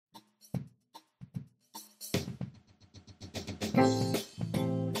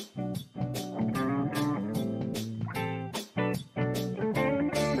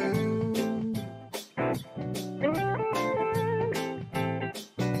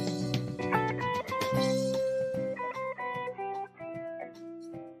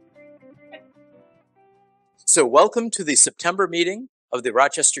So welcome to the September meeting of the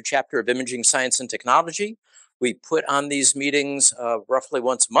Rochester chapter of Imaging Science and Technology. We put on these meetings roughly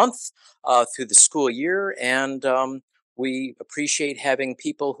once a month through the school year, and we appreciate having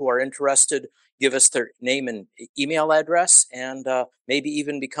people who are interested give us their name and email address, and maybe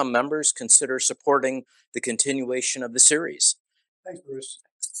even become members, consider supporting the continuation of the series. Thanks, Bruce.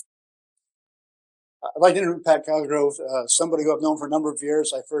 I'd like to interview Pat Cosgrove, somebody who I've known for a number of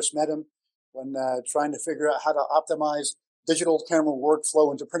years. I first met him when trying to figure out how to optimize digital camera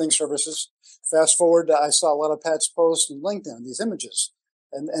workflow into printing services. Fast forward, I saw a lot of Pat's posts on LinkedIn, these images.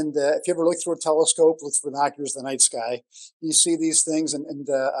 And if you ever look through a telescope, look through binoculars, the night sky, you see these things.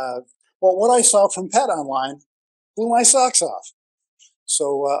 Well, what I saw from Pat online blew my socks off.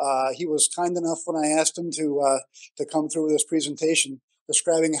 So he was kind enough when I asked him to come through with this presentation,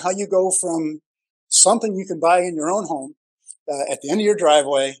 describing how you go from something you can buy in your own home at the end of your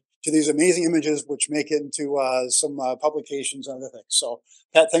driveway to these amazing images, which make it into some publications and other things. So,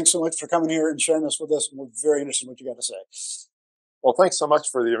 Pat, thanks so much for coming here and sharing this with us. And we're very interested in what you got to say. Well, thanks so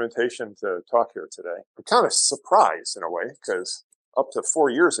much for the invitation to talk here today. I'm kind of surprised in a way, because up to 4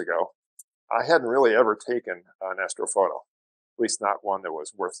 years ago, I hadn't really ever taken an astrophoto, at least not one that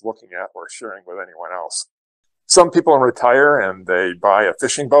was worth looking at or sharing with anyone else. Some people retire and they buy a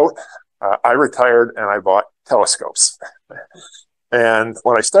fishing boat. I retired and I bought telescopes. And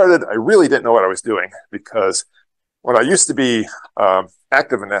when I started, I really didn't know what I was doing, because when I used to be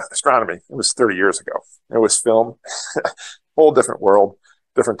active in astronomy, it was 30 years ago. It was film, whole different world,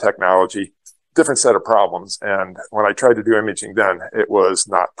 different technology, different set of problems. And when I tried to do imaging then, it was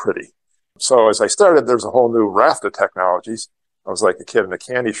not pretty. So as I started, there's a whole new raft of technologies. I was like a kid in a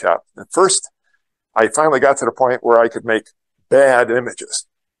candy shop. At first, I finally got to the point where I could make bad images.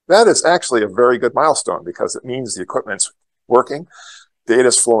 That is actually a very good milestone, because it means the equipment's working,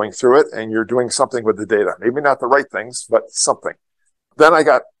 data's flowing through it, and you're doing something with the data. Maybe not the right things, but something. Then I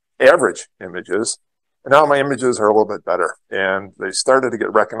got average images, and now my images are a little bit better, and they started to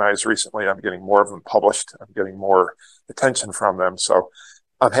get recognized recently. I'm getting more of them published. I'm getting more attention from them. So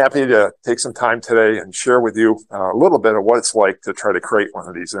I'm happy to take some time today and share with you a little bit of what it's like to try to create one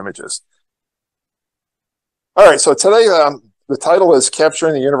of these images. All right, so today the title is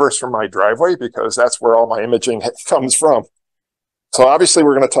Capturing the Universe from My Driveway, because that's where all my imaging comes from. So obviously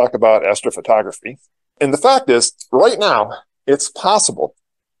we're going to talk about astrophotography. And the fact is, right now, it's possible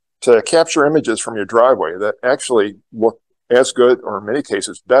to capture images from your driveway that actually look as good, or in many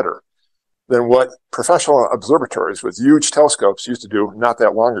cases better, than what professional observatories with huge telescopes used to do not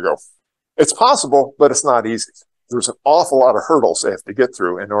that long ago. It's possible, but it's not easy. There's an awful lot of hurdles they have to get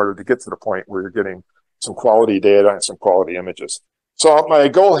through in order to get to the point where you're getting some quality data and some quality images. So my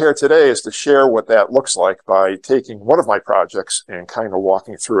goal here today is to share what that looks like by taking one of my projects and kind of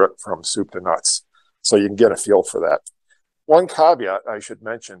walking through it from soup to nuts, so you can get a feel for that. One caveat I should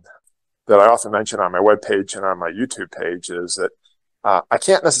mention that I often mention on my webpage and on my YouTube page is that I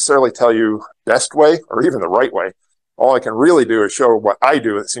can't necessarily tell you best way or even the right way. All I can really do is show what I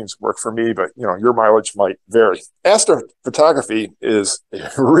do. It seems to work for me, but your mileage might vary. Astrophotography is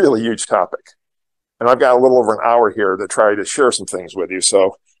a really huge topic. And I've got a little over an hour here to try to share some things with you.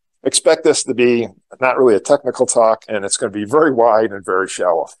 So expect this to be not really a technical talk, and it's going to be very wide and very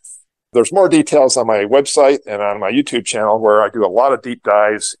shallow. There's more details on my website and on my YouTube channel, where I do a lot of deep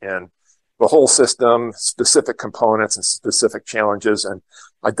dives in the whole system, specific components and specific challenges. And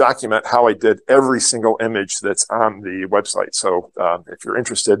I document how I did every single image that's on the website. So if you're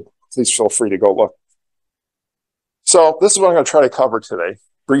interested, please feel free to go look. So this is what I'm going to try to cover today,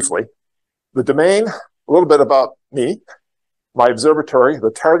 briefly. The domain, a little bit about me, my observatory,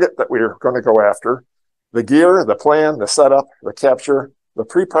 the target that we're going to go after, the gear, the plan, the setup, the capture, the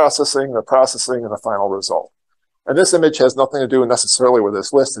pre-processing, the processing, and the final result. And this image has nothing to do necessarily with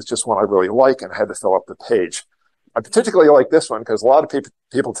this list. It's just one I really like, and I had to fill up the page. I particularly like this one because a lot of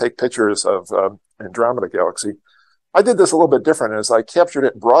people take pictures of Andromeda Galaxy. I did this a little bit different, as I captured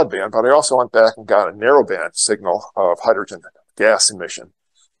it in broadband, but I also went back and got a narrowband signal of hydrogen gas emission.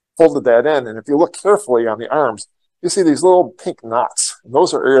 Folded that in, and if you look carefully on the arms, you see these little pink knots. And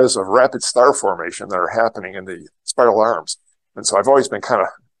those are areas of rapid star formation that are happening in the spiral arms. And so I've always been kind of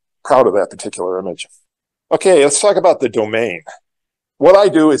proud of that particular image. Okay, let's talk about the domain. What I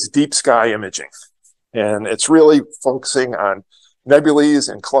do is deep sky imaging, and it's really focusing on nebulae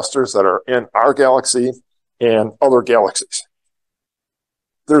and clusters that are in our galaxy and other galaxies.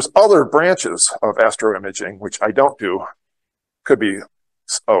 There's other branches of astroimaging, which I don't do. Could be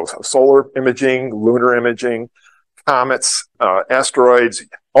solar imaging, lunar imaging, comets, asteroids,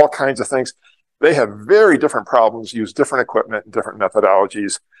 all kinds of things. They have very different problems, use different equipment and different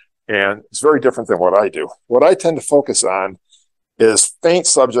methodologies. And it's very different than what I do. What I tend to focus on is faint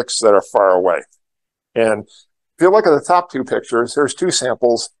subjects that are far away. And if you look at the top two pictures, there's two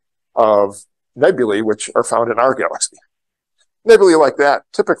samples of nebulae which are found in our galaxy. Nebulae like that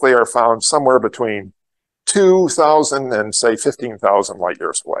typically are found somewhere between 2,000 and say 15,000 light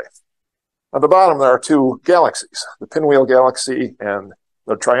years away. On the bottom, there are two galaxies, the Pinwheel Galaxy and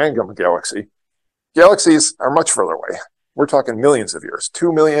the Triangulum Galaxy. Galaxies are much further away. We're talking millions of years,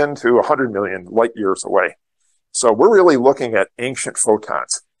 2 million to 100 million light years away. So we're really looking at ancient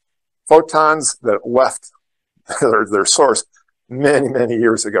photons, photons that left their source many, many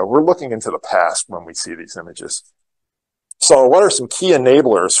years ago. We're looking into the past when we see these images. So what are some key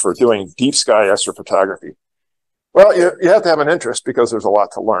enablers for doing deep sky astrophotography? Well, you have to have an interest because there's a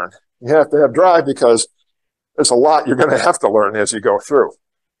lot to learn. You have to have drive because there's a lot you're going to have to learn as you go through.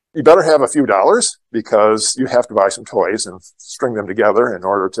 You better have a few dollars because you have to buy some toys and string them together in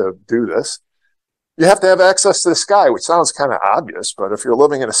order to do this. You have to have access to the sky, which sounds kind of obvious, but if you're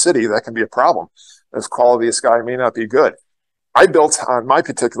living in a city, that can be a problem. The quality of sky may not be good. I built on my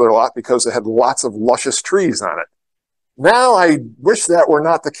particular lot because it had lots of luscious trees on it. Now I wish that were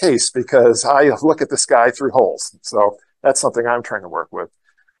not the case because I look at the sky through holes. So that's something I'm trying to work with.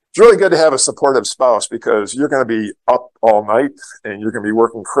 It's really good to have a supportive spouse because you're going to be up all night and you're going to be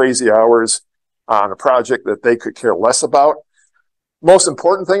working crazy hours on a project that they could care less about. Most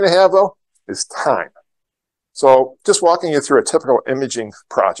important thing to have, though, is time. So just walking you through a typical imaging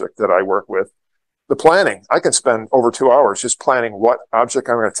project that I work with, the planning, I can spend over 2 hours just planning what object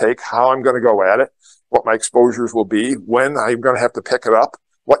I'm going to take, how I'm going to go at it, what my exposures will be, when I'm going to have to pick it up,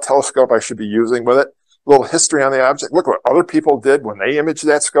 what telescope I should be using with it, a little history on the object, look what other people did when they imaged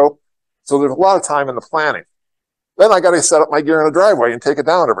that scope. So there's a lot of time in the planning. Then I got to set up my gear in the driveway and take it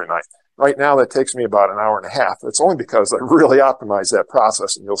down every night. Right now, that takes me about an hour and a half. It's only because I really optimize that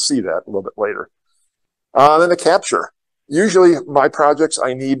process, and you'll see that a little bit later. Then the capture. Usually, my projects,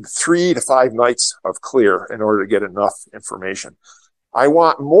 I need 3 to 5 nights of clear in order to get enough information. I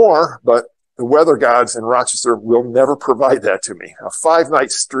want more, but the weather gods in Rochester will never provide that to me. A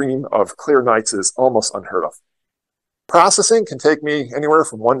 5-night stream of clear nights is almost unheard of. Processing can take me anywhere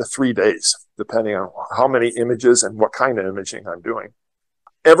from 1 to 3 days, depending on how many images and what kind of imaging I'm doing.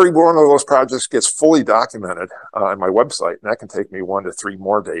 Every one of those projects gets fully documented on my website, and that can take me 1 to 3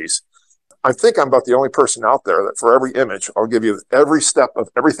 more days. I think I'm about the only person out there that for every image, I'll give you every step of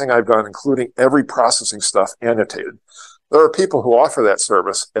everything I've done, including every processing stuff annotated. There are people who offer that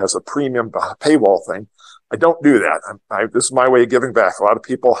service as a premium paywall thing. I don't do that. This is my way of giving back. A lot of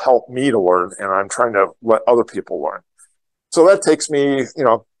people help me to learn, and I'm trying to let other people learn. So that takes me,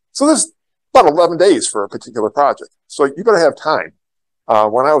 so there's about 11 days for a particular project. So you better have time.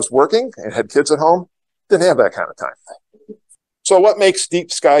 When I was working and had kids at home, didn't have that kind of time. So what makes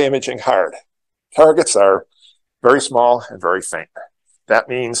deep sky imaging hard? Targets are very small and very faint. That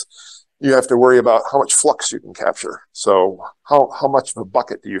means you have to worry about how much flux you can capture. So how much of a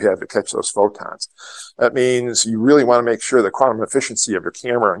bucket do you have to catch those photons? That means you really want to make sure the quantum efficiency of your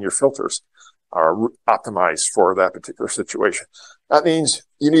camera and your filters are optimized for that particular situation. That means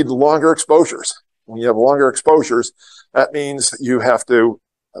you need longer exposures. When you have longer exposures, that means you have to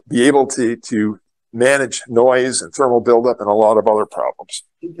be able to manage noise and thermal buildup and a lot of other problems.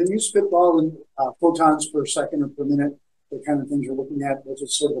 Can you spitball in photons per second or per minute, the kind of things you're looking at? What's it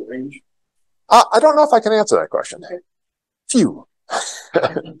sort of range? I don't know if I can answer that question. Okay. Few.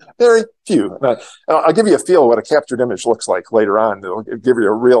 Very few. I'll give you a feel of what a captured image looks like later on. It'll give you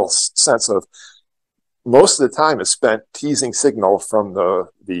a real sense of most of the time is spent teasing signal from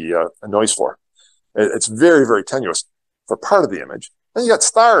the noise floor. It's very, very tenuous for part of the image. Then you got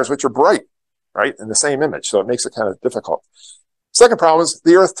stars, which are bright, right, in the same image. So it makes it kind of difficult. Second problem is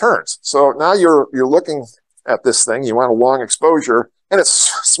the Earth turns. So now you're looking at this thing. You want a long exposure, and it's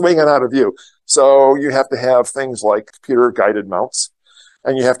swinging out of view. So you have to have things like computer-guided mounts,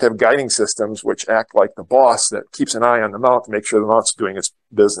 and you have to have guiding systems which act like the boss that keeps an eye on the mount to make sure the mount's doing its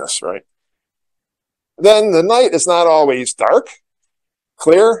business, right? Then the night is not always dark,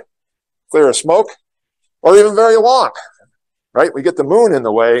 clear of smoke, or even very long, right? We get the moon in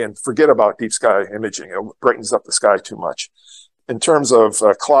the way and forget about deep sky imaging. It brightens up the sky too much. In terms of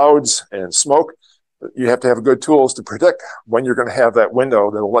clouds and smoke, you have to have good tools to predict when you're going to have that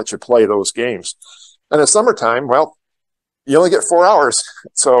window that will let you play those games. And in summertime, well, you only get 4 hours.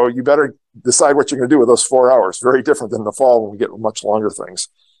 So you better decide what you're going to do with those 4 hours. Very different than the fall when we get much longer things.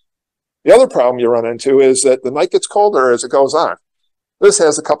 The other problem you run into is that the night gets colder as it goes on. This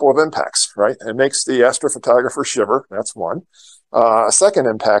has a couple of impacts, right? It makes the astrophotographer shiver. That's one. A second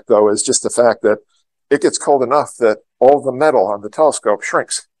impact, though, is just the fact that it gets cold enough that all the metal on the telescope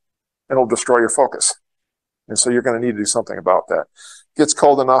shrinks. and it'll destroy your focus. And so you're going to need to do something about that. It gets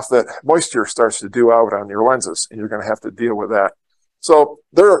cold enough that moisture starts to dew out on your lenses, and you're going to have to deal with that. So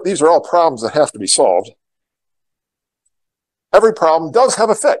these are all problems that have to be solved. Every problem does have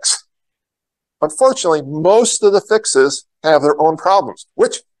a fix. Unfortunately, most of the fixes have their own problems,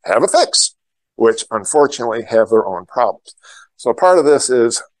 which have a fix, which unfortunately have their own problems. So part of this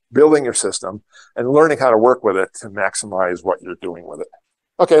is building your system and learning how to work with it to maximize what you're doing with it.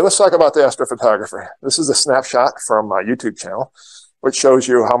 Okay, let's talk about the astrophotographer. This is a snapshot from my YouTube channel, which shows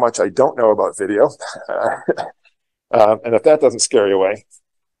you how much I don't know about video. And if that doesn't scare you away.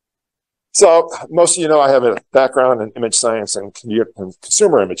 So most of you know I have a background in image science and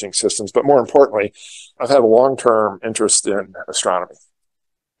consumer imaging systems, but more importantly, I've had a long-term interest in astronomy.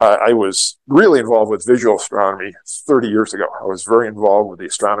 I was really involved with visual astronomy 30 years ago. I was very involved with the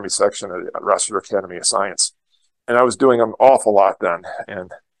astronomy section of the Rochester Academy of Science. And I was doing an awful lot then.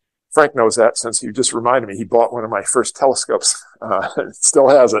 And Frank knows that since he just reminded me he bought one of my first telescopes. Still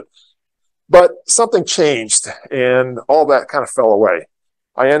has it. But something changed and all that kind of fell away.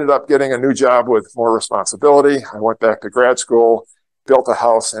 I ended up getting a new job with more responsibility. I went back to grad school, built a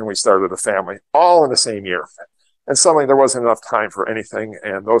house, and we started a family all in the same year. And suddenly there wasn't enough time for anything,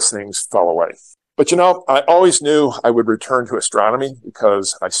 and those things fell away. But you know, I always knew I would return to astronomy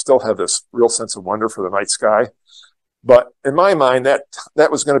because I still have this real sense of wonder for the night sky. But in my mind,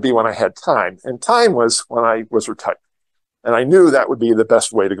 that was going to be when I had time. And time was when I was retired. And I knew that would be the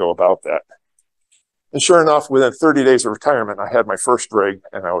best way to go about that. And sure enough, within 30 days of retirement, I had my first rig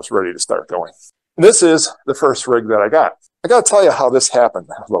and I was ready to start going. And this is the first rig that I got. I got to tell you how this happened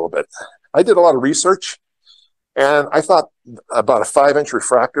a little bit. I did a lot of research and I thought about a 5-inch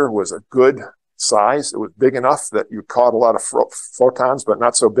refractor was a good size. It was big enough that you caught a lot of photons, but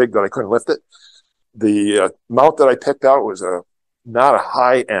not so big that I couldn't lift it. The mount that I picked out was not a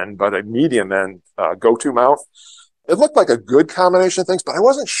high end, but a medium end go-to mount. It looked like a good combination of things, but I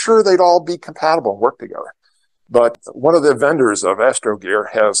wasn't sure they'd all be compatible and work together. But one of the vendors of Astro Gear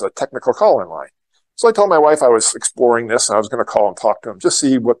has a technical call-in line. So I told my wife I was exploring this and I was going to call and talk to them, just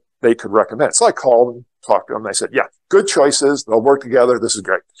see what they could recommend. So I called and talked to them. They said, yeah, good choices. They'll work together. This is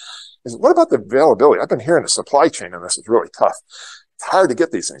great. I said, what about the availability? I've been hearing the supply chain on this is really tough. It's hard to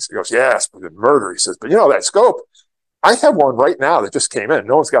get these things. He goes, yes, but the murder. He says, but you know, that scope, I have one right now that just came in.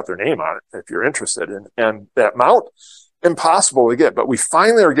 No one's got their name on it if you're interested. And that mount, impossible to get. But we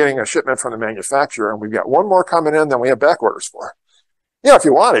finally are getting a shipment from the manufacturer, and we've got one more coming in than we have back orders for. You know, if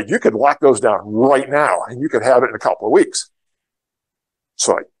you wanted, you could lock those down right now, and you could have it in a couple of weeks.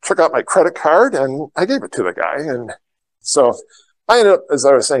 So I took out my credit card, and I gave it to the guy. And so I ended up, as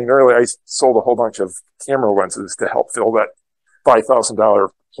I was saying earlier, I sold a whole bunch of camera lenses to help fill that $5,000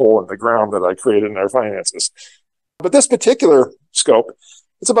 hole in the ground that I created in our finances. But this particular scope,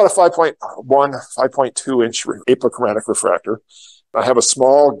 it's about a 5.1, 5.2 inch apochromatic refractor. I have a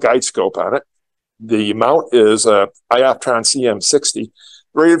small guide scope on it. The mount is a Ioptron CM60,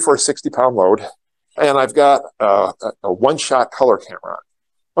 rated for a 60-pound load. And I've got a one-shot color camera on it.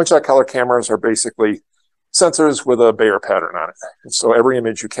 One-shot color cameras are basically sensors with a Bayer pattern on it. And so every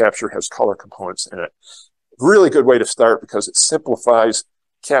image you capture has color components in it. Really good way to start because it simplifies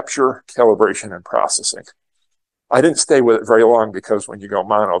capture, calibration, and processing. I didn't stay with it very long because when you go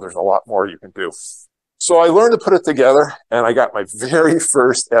mono, there's a lot more you can do. So I learned to put it together, and I got my very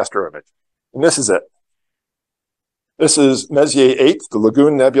first astro image. And this is it. This is Messier 8, the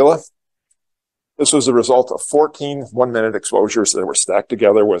Lagoon Nebula. This was the result of 14 one-minute exposures that were stacked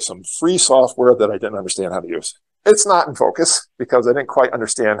together with some free software that I didn't understand how to use. It's not in focus because I didn't quite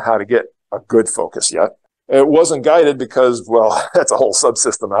understand how to get a good focus yet. It wasn't guided because, well, that's a whole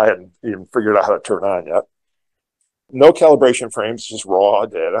subsystem I hadn't even figured out how to turn on yet. No calibration frames, just raw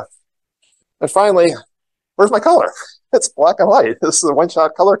data. And finally, where's my color? It's black and white. This is a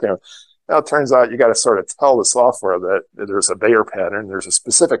one-shot color camera. Now it turns out you got to sort of tell the software that there's a Bayer pattern, there's a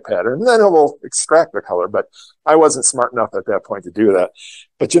specific pattern, and then it will extract the color. But I wasn't smart enough at that point to do that.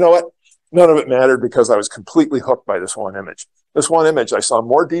 But you know what? None of it mattered because I was completely hooked by this one image. This one image, I saw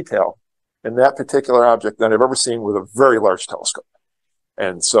more detail in that particular object than I've ever seen with a very large telescope.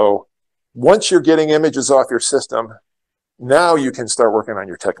 And so once you're getting images off your system, now you can start working on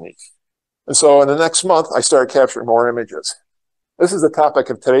your technique. And so in the next month, I started capturing more images. This is the topic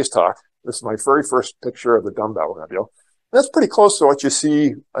of today's talk. This is my very first picture of the Dumbbell Nebula. That's pretty close to what you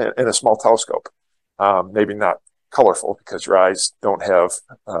see in a small telescope. Maybe not colorful because your eyes don't have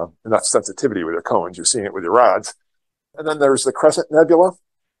enough sensitivity with your cones. You're seeing it with your rods. And then there's the Crescent Nebula.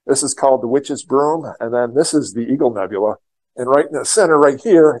 This is called the Witch's Broom. And then this is the Eagle Nebula. And right in the center right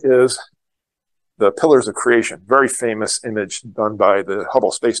here is the Pillars of Creation, very famous image done by the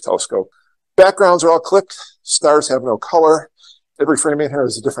Hubble Space Telescope. Backgrounds are all clipped. Stars have no color. Every frame in here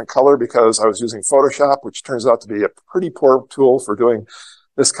is a different color because I was using Photoshop, which turns out to be a pretty poor tool for doing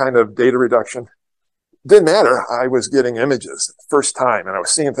this kind of data reduction. Didn't matter. I was getting images first time, and I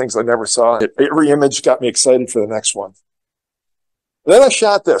was seeing things I never saw. Every image got me excited for the next one. Then I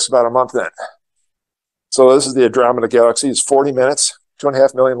shot this about a month in. So this is the Andromeda Galaxy. It's 40 minutes,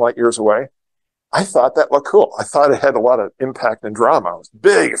 2.5 million light years away. I thought that looked cool. I thought it had a lot of impact and drama. It was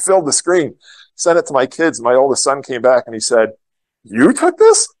big. It filled the screen. Sent it to my kids. My oldest son came back and he said, "You took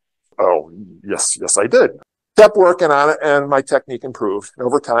this?" Oh, yes, I did. Kept working on it, and my technique improved. And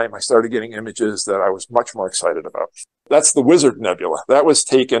over time, I started getting images that I was much more excited about. That's the Wizard Nebula. That was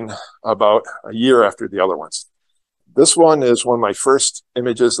taken about a year after the other ones. This one is one of my first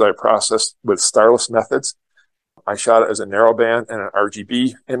images that I processed with starless methods. I shot it as a narrowband and an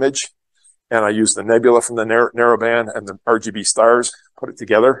RGB image, and I used the nebula from the narrowband and the RGB stars, put it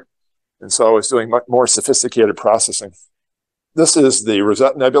together. And so I was doing much more sophisticated processing. This is the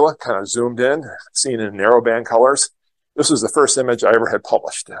Rosette Nebula, kind of zoomed in, seen in narrowband colors. This was the first image I ever had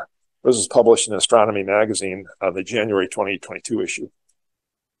published. This was published in Astronomy magazine, the January 2022 issue.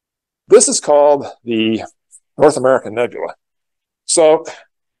 This is called the North American Nebula. So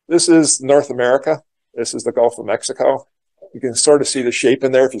this is North America. This is the Gulf of Mexico. You can sort of see the shape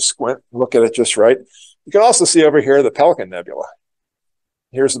in there if you squint, look at it just right. You can also see over here the Pelican Nebula.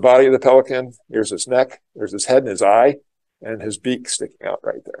 Here's the body of the pelican. Here's his neck. There's his head and his eye, and his beak sticking out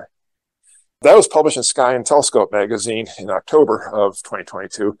right there. That was published in Sky and Telescope magazine in October of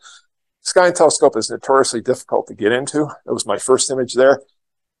 2022. Sky and Telescope is notoriously difficult to get into. It was my first image there.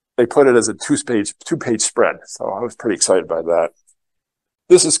 They put it as a two-page spread, so I was pretty excited by that.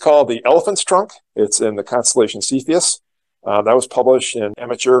 This is called the Elephant's Trunk. It's in the constellation Cepheus. That was published in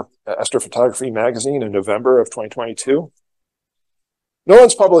Amateur Astrophotography magazine in November of 2022. No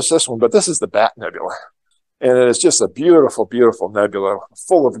one's published this one, but this is the Bat Nebula. And it is just a beautiful, beautiful nebula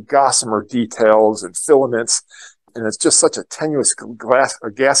full of gossamer details and filaments. And it's just such a tenuous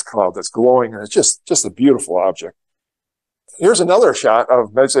gas cloud that's glowing. And it's just a beautiful object. Here's another shot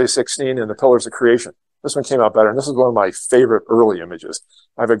of Messier 16 and the Pillars of Creation. This one came out better. And this is one of my favorite early images.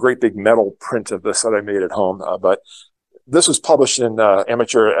 I have a great big metal print of this that I made at home. But this was published in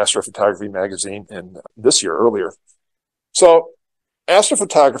Amateur Astrophotography magazine in this year, earlier. So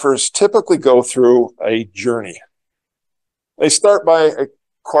astrophotographers typically go through a journey. They start by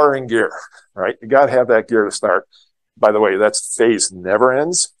acquiring gear, right? You got to have that gear to start. By the way, that phase never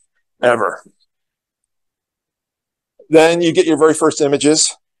ends, ever. Then you get your very first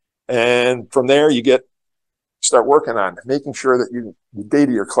images, and from there you start working on making sure that the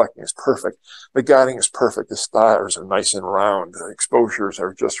data you're collecting is perfect. The guiding is perfect. The stars are nice and round. The exposures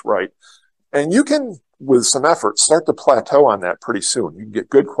are just right. And you can, with some effort, start to plateau on that pretty soon. You can get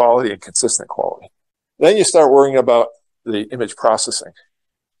good quality and consistent quality. Then you start worrying about the image processing.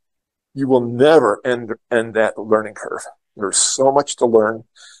 You will never end that learning curve. There's so much to learn.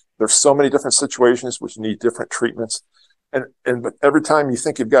 There's so many different situations which need different treatments. But every time you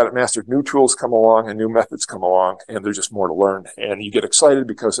think you've got it mastered, new tools come along and new methods come along, and there's just more to learn. And you get excited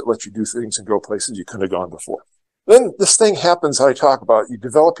because it lets you do things and go places you couldn't have gone before. Then this thing happens I talk about. You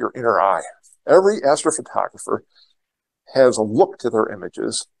develop your inner eye. Every astrophotographer has a look to their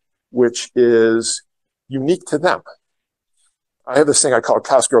images which is unique to them. I have this thing I call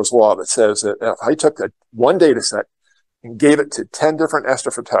Cosgrove's Law that says that if I took one data set and gave it to 10 different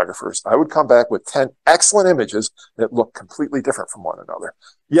astrophotographers, I would come back with 10 excellent images that look completely different from one another,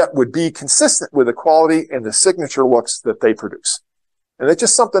 yet would be consistent with the quality and the signature looks that they produce. And it's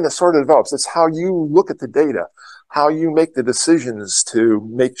just something that sort of develops. It's how you look at the data, how you make the decisions to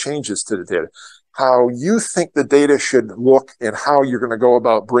make changes to the data, how you think the data should look, and how you're going to go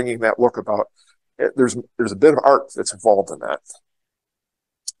about bringing that look about. There's a bit of art that's involved in that.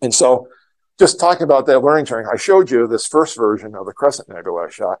 And so just talking about that learning journey, I showed you this first version of the Crescent Nebula I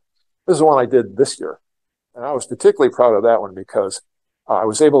shot. This is the one I did this year. And I was particularly proud of that one because I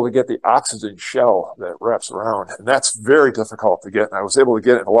was able to get the oxygen shell that wraps around. And that's very difficult to get. And I was able to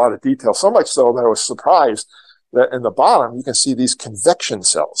get it in a lot of detail, so much so that I was surprised that in the bottom, you can see these convection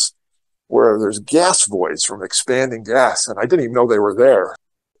cells where there's gas voids from expanding gas. And I didn't even know they were there.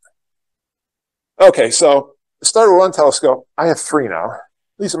 Okay, so I started with one telescope. I have 3 now.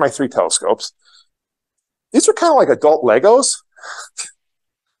 These are my 3 telescopes. These are kind of like adult Legos.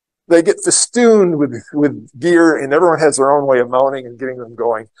 They get festooned with gear, and everyone has their own way of mounting and getting them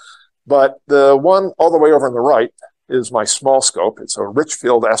going. But the one all the way over on the right is my small scope. It's a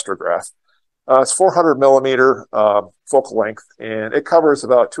Richfield astrograph. It's 400 millimeter focal length, and it covers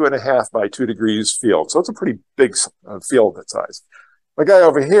about 2.5 by 2 degrees field. So it's a pretty big field size. The guy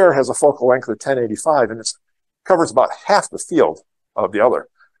over here has a focal length of 1085, and it covers about half the field of the other.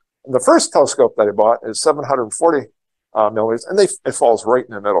 And the first telescope that I bought is 740 millimeters, and it falls right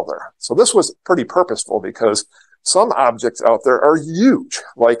in the middle there. So this was pretty purposeful because some objects out there are huge.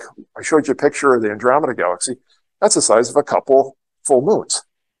 Like I showed you a picture of the Andromeda Galaxy. That's the size of a couple full moons.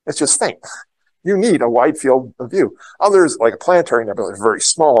 It's just faint. You need a wide field of view. Others, like a planetary nebula, are very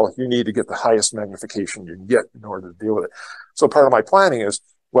small. You need to get the highest magnification you can get in order to deal with it. So part of my planning is,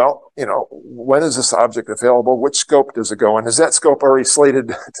 well, you know, when is this object available? Which scope does it go in? Is that scope already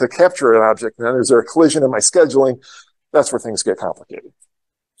slated to capture an object? And then is there a collision in my scheduling? That's where things get complicated.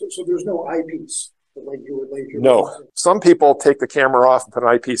 So there's no eyepiece. Like you would later. No. Some people take the camera off and put an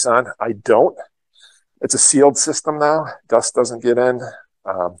eyepiece on. I don't. It's a sealed system now. Dust doesn't get in.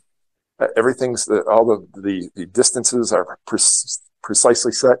 Everything's all the distances are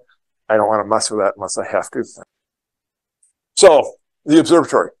precisely set. I don't want to mess with that unless I have to. So the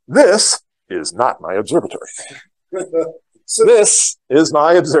observatory. This is not my observatory. This is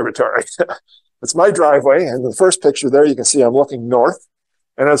my observatory. It's my driveway, and the first picture there you can see I'm looking north.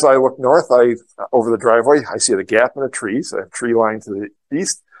 And as I look north, over the driveway, I see the gap in the trees, a tree line to the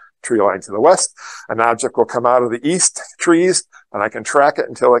east, tree line to the west. An object will come out of the east trees, and I can track it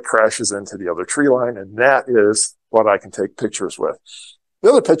until it crashes into the other tree line, and that is what I can take pictures with. The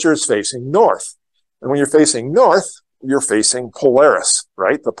other picture is facing north. And when you're facing north, you're facing Polaris,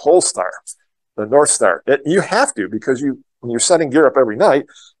 right? The pole star, the North Star. You have to, because when you're setting gear up every night,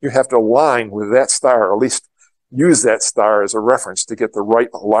 you have to align with that star, or at least use that star as a reference to get the right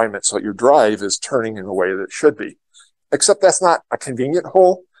alignment so your drive is turning in the way that it should be. Except that's not a convenient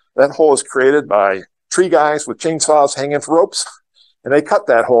hole. That hole is created by tree guys with chainsaws hanging from ropes, and they cut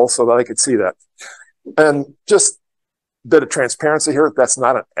that hole so that I could see that. And just a bit of transparency here, that's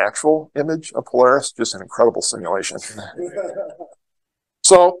not an actual image of Polaris, just an incredible simulation.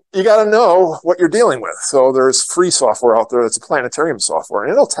 So you got to know what you're dealing with. So there's free software out there that's a planetarium software,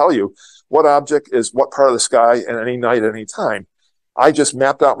 and it'll tell you what object is what part of the sky at any night, at any time. I just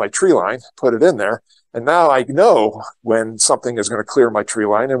mapped out my tree line, put it in there, and now I know when something is going to clear my tree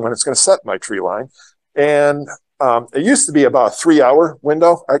line and when it's going to set my tree line. And it used to be about a 3-hour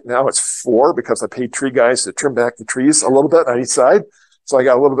window. Right now it's 4 because I paid tree guys to trim back the trees a little bit on each side. So I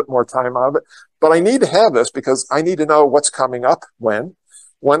got a little bit more time out of it. But I need to have this because I need to know what's coming up when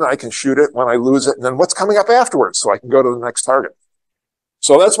I can shoot it, when I lose it, and then what's coming up afterwards so I can go to the next target.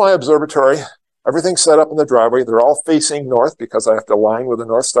 So that's my observatory. Everything's set up in the driveway. They're all facing north because I have to align with the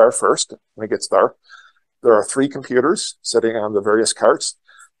North Star first when it gets dark. There are 3 computers sitting on the various carts.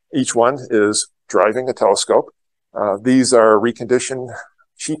 Each one is driving a telescope. These are reconditioned,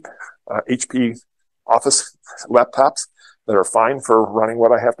 cheap HP office laptops that are fine for running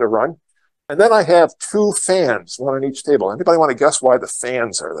what I have to run. And then I have 2 fans, one on each table. Anybody want to guess why the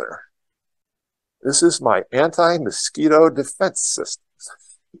fans are there? This is my anti-mosquito defense system.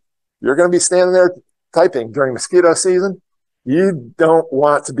 You're going to be standing there typing during mosquito season. You don't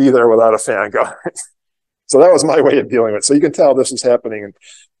want to be there without a fan going. So that was my way of dealing with it. So you can tell this is happening in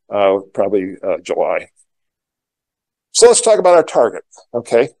probably July. So let's talk about our target.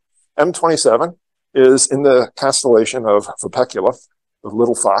 Okay, M27 is in the constellation of Vulpecula, the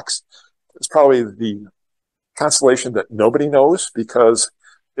little fox. It's probably the constellation that nobody knows because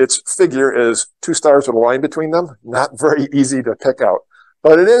its figure is 2 stars with a line between them. Not very easy to pick out.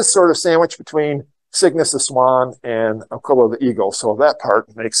 But it is sort of sandwiched between Cygnus the Swan and Aquila the Eagle. So that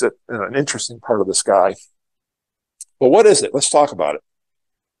part makes it an interesting part of the sky. But what is it? Let's talk about it.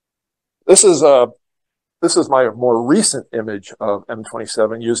 This is my more recent image of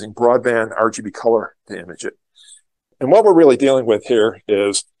M27 using broadband RGB color to image it. And what we're really dealing with here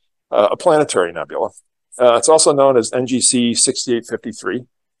is a planetary nebula. It's also known as NGC 6853.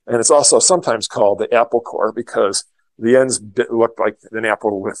 And it's also sometimes called the apple core because the ends look like an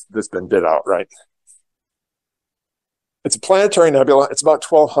apple that's been bit out, right? It's a planetary nebula. It's about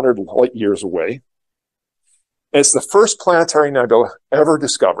 1,200 light years away. It's the first planetary nebula ever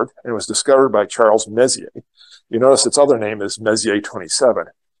discovered, and it was discovered by Charles Messier. You notice its other name is Messier 27.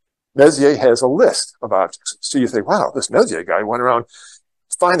 Messier has a list of objects. So you think, wow, this Messier guy went around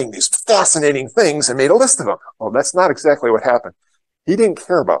finding these fascinating things and made a list of them. Well, that's not exactly what happened. He didn't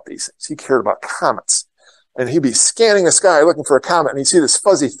care about these things. He cared about comets. And he'd be scanning the sky looking for a comet, and he'd see this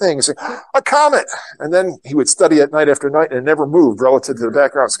fuzzy thing and say, a comet! And then he would study it night after night, and it never moved relative to the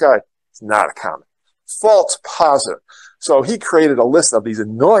background sky. It's not a comet. False positive. So he created a list of these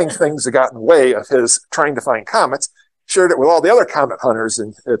annoying things that got in the way of his trying to find comets, shared it with all the other comet hunters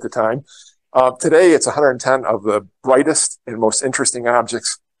at the time, Today, it's 110 of the brightest and most interesting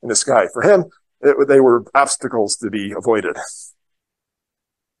objects in the sky. For him, they were obstacles to be avoided.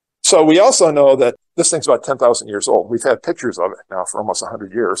 So we also know that this thing's about 10,000 years old. We've had pictures of it now for almost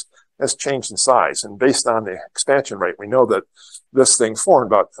 100 years. It's changed in size. And based on the expansion rate, we know that this thing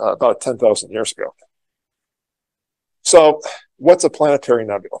formed about 10,000 years ago. So what's a planetary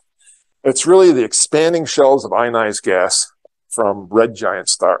nebula? It's really the expanding shells of ionized gas from red giant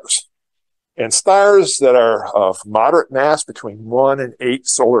stars. And stars that are of moderate mass, between 1 and 8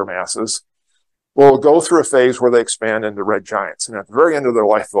 solar masses, will go through a phase where they expand into red giants. And at the very end of their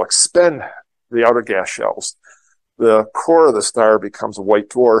life, they'll expend the outer gas shells. The core of the star becomes a white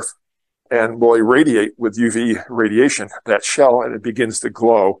dwarf and will irradiate with UV radiation that shell, and it begins to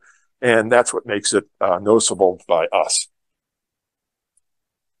glow. And that's what makes it noticeable by us.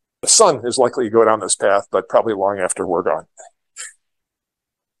 The sun is likely to go down this path, but probably long after we're gone.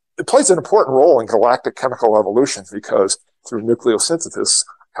 It plays an important role in galactic chemical evolution because through nucleosynthesis,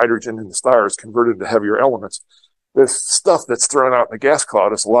 hydrogen in the stars converted to heavier elements. This stuff that's thrown out in the gas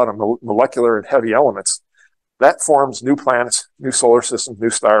cloud is a lot of molecular and heavy elements. That forms new planets, new solar systems, new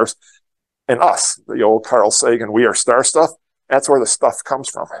stars. And us, the old Carl Sagan, we are star stuff, that's where the stuff comes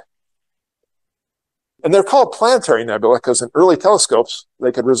from. And they're called planetary nebula because in early telescopes,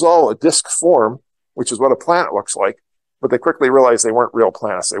 they could resolve a disk form, which is what a planet looks like, but they quickly realized they weren't real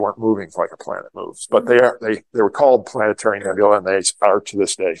planets. They weren't moving like a planet moves. But they were called planetary nebula, and they are to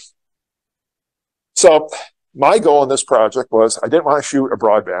this day. So my goal in this project was I didn't want to shoot a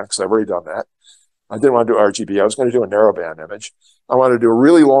broadband because I've already done that. I didn't want to do RGB. I was going to do a narrowband image. I wanted to do a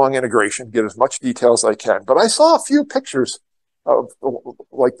really long integration, get as much detail as I can. But I saw a few pictures of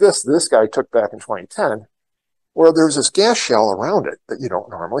like this guy took back in 2010, where there's this gas shell around it that you don't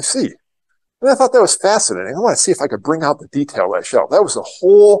normally see. And I thought that was fascinating. I want to see if I could bring out the detail of that shell. That was the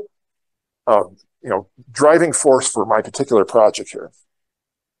whole, driving force for my particular project here.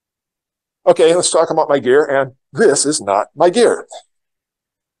 Okay, let's talk about my gear. And this is not my gear.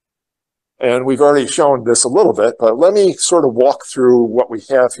 And we've already shown this a little bit, but let me sort of walk through what we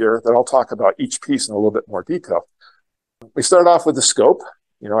have here. Then I'll talk about each piece in a little bit more detail. We start off with the scope.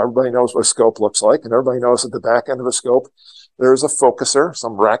 Everybody knows what a scope looks like, and everybody knows at the back end of a scope, there's a focuser,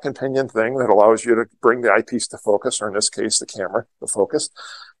 some rack and pinion thing that allows you to bring the eyepiece to focus, or in this case, the camera to focus.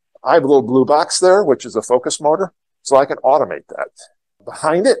 I have a little blue box there, which is a focus motor, so I can automate that.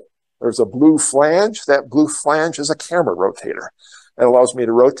 Behind it, there's a blue flange. That blue flange is a camera rotator. It allows me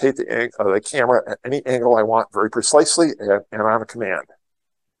to rotate the camera at any angle I want very precisely and on a command.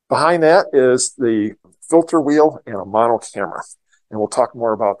 Behind that is the filter wheel and a mono camera, and we'll talk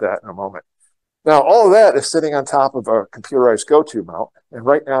more about that in a moment. Now, all of that is sitting on top of a computerized go-to mount, and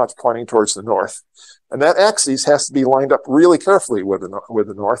right now it's pointing towards the north. And that axis has to be lined up really carefully with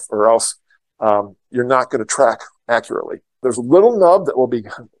the north, or else you're not going to track accurately. There's a little nub that will be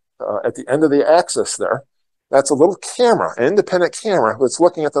at the end of the axis there. That's a little camera, an independent camera that's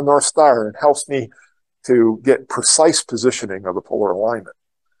looking at the North Star and helps me to get precise positioning of the polar alignment.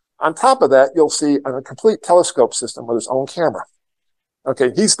 On top of that, you'll see a complete telescope system with its own camera.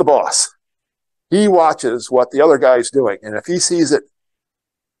 Okay, he's the boss. He watches what the other guy's doing, and if he sees it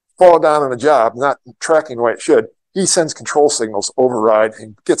fall down on a job, not tracking the way it should, he sends control signals, override,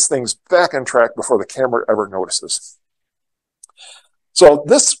 and gets things back on track before the camera ever notices. So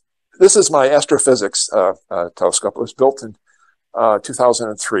this is my astrophysics telescope. It was built in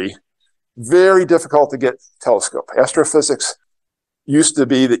 2003. Very difficult to get telescope. Astrophysics used to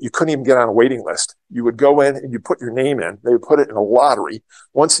be that you couldn't even get on a waiting list. You would go in and you put your name in. They would put it in a lottery.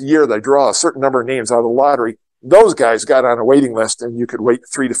 Once a year, they draw a certain number of names out of the lottery. Those guys got on a waiting list, and you could wait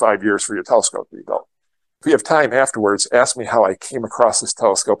 3 to 5 years for your telescope to be built. If you have time afterwards, ask me how I came across this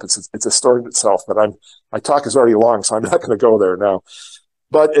telescope. It's a story in itself, but my talk is already long, so I'm not going to go there now.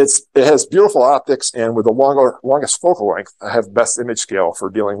 But it has beautiful optics, and with the longest focal length, I have best image scale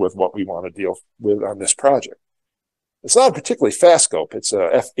for dealing with what we want to deal with on this project. It's not a particularly fast scope. It's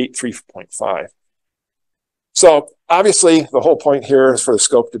a f8 3.5. So obviously, the whole point here is for the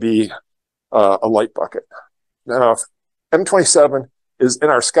scope to be a light bucket. Now, if M27 is in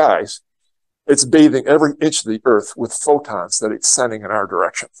our skies, it's bathing every inch of the Earth with photons that it's sending in our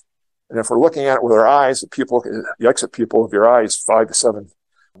direction. And if we're looking at it with our eyes, the exit pupil of your eye is 5 to 7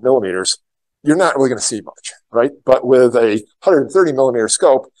 millimeters, you're not really going to see much, right? But with a 130 millimeter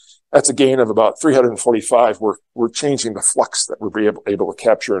scope, that's a gain of about 345. We're changing the flux that we're able to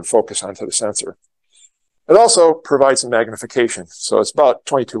capture and focus onto the sensor. It also provides some magnification. So it's about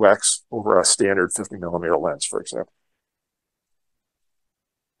 22x over a standard 50 millimeter lens, for example.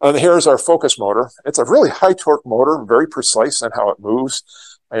 And here's our focus motor. It's a really high torque motor, very precise in how it moves.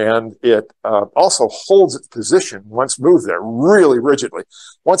 And it also holds its position once moved there really rigidly.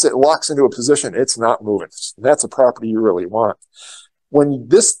 Once it locks into a position, it's not moving. That's a property you really want. When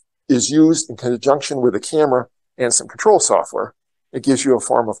this is used in conjunction with a camera and some control software, it gives you a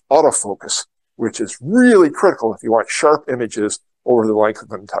form of autofocus, which is really critical if you want sharp images over the length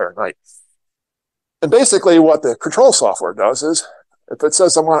of an entire night. And basically what the control software does is, if it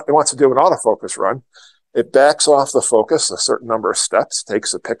says it wants to do an autofocus run, it backs off the focus a certain number of steps,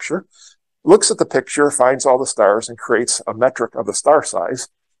 takes a picture, looks at the picture, finds all the stars, and creates a metric of the star size.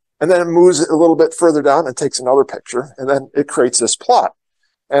 And then it moves it a little bit further down and takes another picture. And then it creates this plot.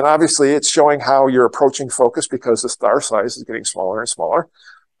 And obviously, it's showing how you're approaching focus because the star size is getting smaller and smaller.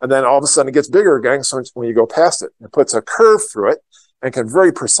 And then all of a sudden, it gets bigger again so when you go past it. It puts a curve through it and can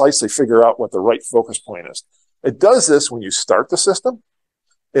very precisely figure out what the right focus point is. It does this when you start the system.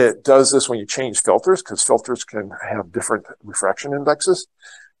 It does this when you change filters, because filters can have different refraction indexes.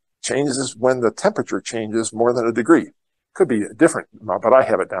 Changes when the temperature changes more than a degree. Could be a different amount, but I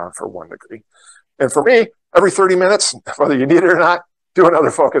have it down for 1 degree. And for me, every 30 minutes, whether you need it or not, do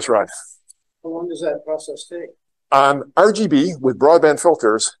another focus run. How long does that process take? On RGB with broadband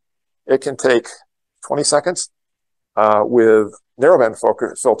filters, it can take 20 seconds. With narrowband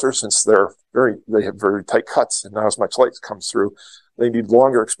filters, since they have very tight cuts and not as much light comes through, they need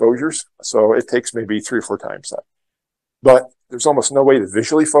longer exposures. So it takes maybe 3 or 4 times that. But there's almost no way to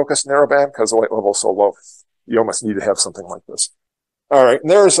visually focus narrowband because the light level is so low. You almost need to have something like this. All right, and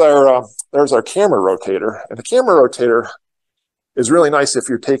there's our camera rotator. And the camera rotator is really nice if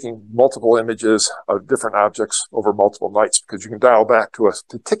you're taking multiple images of different objects over multiple nights, because you can dial back to a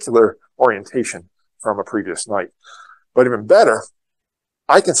particular orientation from a previous night. But even better,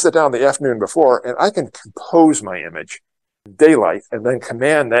 I can sit down the afternoon before and I can compose my image in daylight and then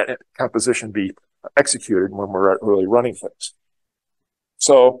command that composition be executed when we're really running things.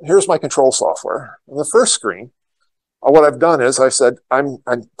 So here's my control software. On the first screen, what I've done is I said, I'm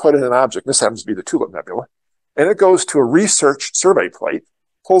put in an object. This happens to be the Tulip Nebula. And it goes to a research survey plate,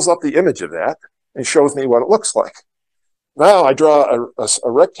 pulls up the image of that, and shows me what it looks like. Now I draw a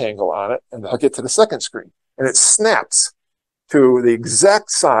rectangle on it, and I'll get to the second screen. And it snaps to the exact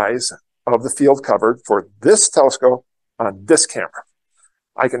size of the field covered for this telescope on this camera.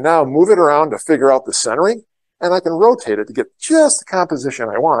 I can now move it around to figure out the centering, and I can rotate it to get just the composition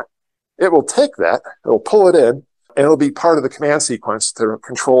I want. It will take that, it'll pull it in, and it'll be part of the command sequence to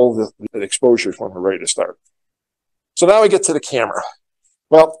control the exposures when we're ready to start. So now we get to the camera.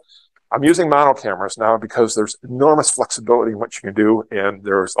 Well, I'm using mono cameras now because there's enormous flexibility in what you can do, and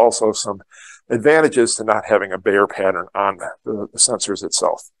there's also some advantages to not having a Bayer pattern on the sensors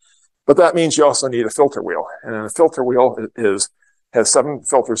itself. But that means you also need a filter wheel, and a filter wheel has 7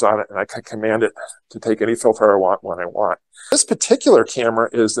 filters on it, and I can command it to take any filter I want when I want. This particular camera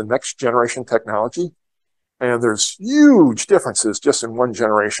is the next generation technology, and there's huge differences just in one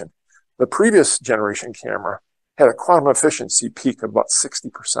generation. The previous generation camera had a quantum efficiency peak of about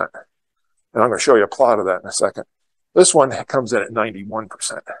 60%. And I'm going to show you a plot of that in a second. This one comes in at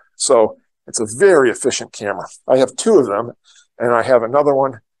 91%. So it's a very efficient camera. I have 2 of them, and I have another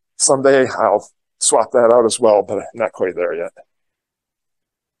one. Someday I'll swap that out as well, but I'm not quite there yet.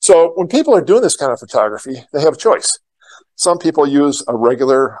 So when people are doing this kind of photography, they have a choice. Some people use a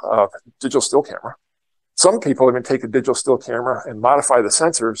regular digital still camera. Some people even take a digital still camera and modify the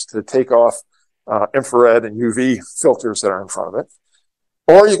sensors to take off infrared and UV filters that are in front of it.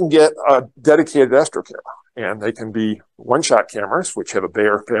 Or you can get a dedicated astro camera, and they can be one-shot cameras, which have a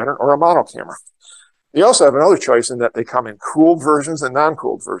Bayer pattern, or a mono camera. You also have another choice in that they come in cooled versions and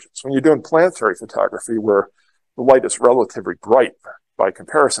non-cooled versions. When you're doing planetary photography, where the light is relatively bright by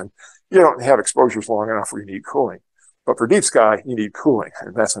comparison, you don't have exposures long enough where you need cooling. But for deep sky, you need cooling,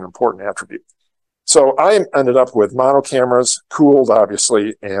 and that's an important attribute. So I ended up with mono cameras, cooled,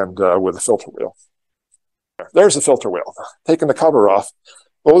 obviously, and with a filter wheel. There's the filter wheel. Taking the cover off,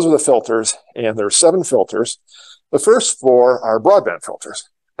 those are the filters, and there's 7 filters. The first 4 are broadband filters,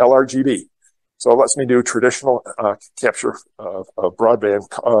 LRGB. So it lets me do traditional capture of broadband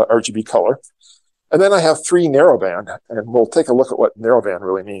RGB color. And then I have 3 narrowband, and we'll take a look at what narrowband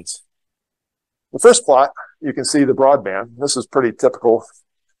really means. The first plot, you can see the broadband. This is pretty typical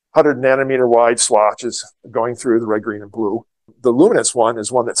 100 nanometer wide swatches going through the red, green, and blue. The luminance one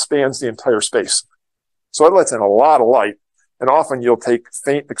is one that spans the entire space. So it lets in a lot of light, and often you'll take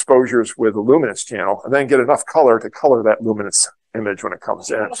faint exposures with the luminance channel and then get enough color to color that luminance image when it comes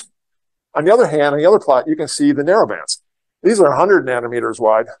in. On the other hand, on the other plot, you can see the narrowbands. These are 100 nanometers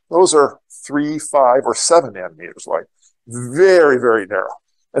wide. Those are 3, 5, or 7 nanometers wide. Very, very narrow.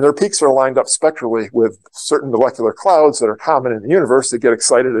 And their peaks are lined up spectrally with certain molecular clouds that are common in the universe that get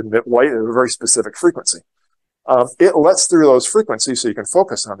excited and emit light at a very specific frequency. It lets through those frequencies so you can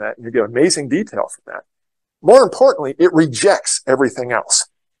focus on that and you get amazing detail from that. More importantly, it rejects everything else.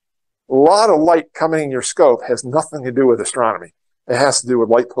 A lot of light coming in your scope has nothing to do with astronomy. It has to do with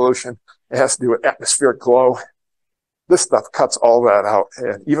light pollution. It has to do with atmospheric glow. This stuff cuts all that out.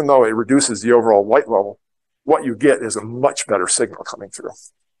 And even though it reduces the overall light level, what you get is a much better signal coming through.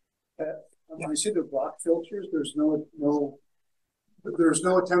 When I see the block filters, there's no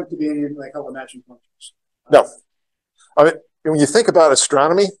attempt to be any like color matching functions. No. I mean, when you think about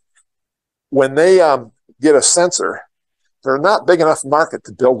astronomy, when they get a sensor, they're not big enough market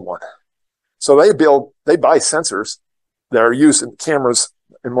to build one. So they buy sensors that are used in cameras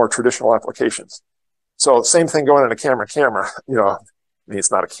in more traditional applications. So same thing going in a camera, you know, I mean,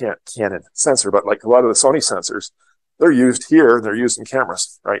 it's not a Canon sensor, but like a lot of the Sony sensors, they're used here, they're used in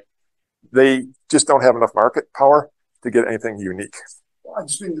cameras, right? They just don't have enough market power to get anything unique. Well, I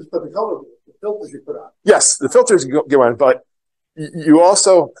just mean the color, the filters you put on. Yes, the filters go on, but you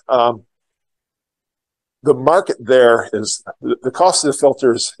also, the market there is, the cost of the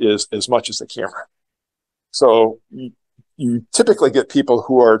filters is as much as the camera. So you typically get people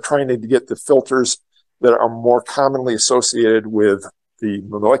who are trying to get the filters that are more commonly associated with the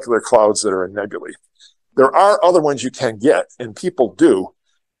molecular clouds that are in nebulae. There are other ones you can get, and people do,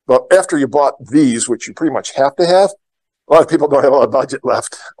 but after you bought these, which you pretty much have to have, a lot of people don't have a lot of budget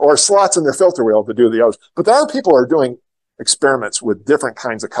left or slots in their filter wheel to do the others. But there are people who are doing experiments with different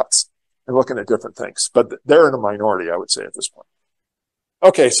kinds of cuts and looking at different things, but they're in a minority, I would say, at this point.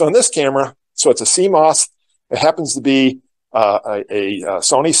 Okay, so in this camera, so it's a CMOS. It happens to be a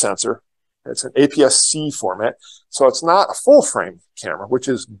Sony sensor. It's an APS-C format, so it's not a full-frame camera, which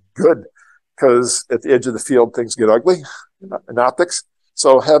is good because at the edge of the field, things get ugly in optics.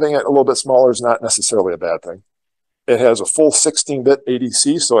 So having it a little bit smaller is not necessarily a bad thing. It has a full 16-bit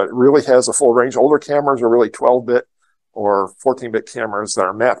ADC, so it really has a full range. Older cameras are really 12-bit or 14-bit cameras that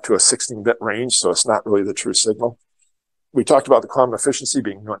are mapped to a 16-bit range, so it's not really the true signal. We talked about the quantum efficiency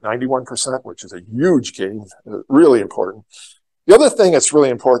being 91%, which is a huge gain, really important. The other thing that's really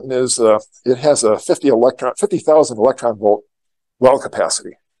important is it has a 50,000 electron volt well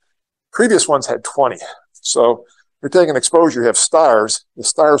capacity. Previous ones had 20. So you're taking exposure, you have stars. The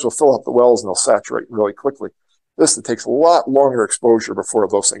stars will fill up the wells and they'll saturate really quickly. This takes a lot longer exposure before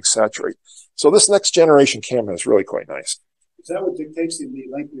those things saturate. So this next generation camera is really quite nice. Is that what dictates the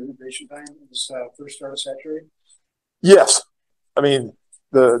length of the integration time when this first started saturating? Yes. I mean,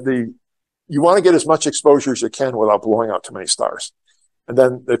 you want to get as much exposure as you can without blowing out too many stars. And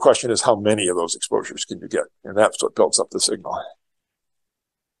then the question is, how many of those exposures can you get? And that's what builds up the signal.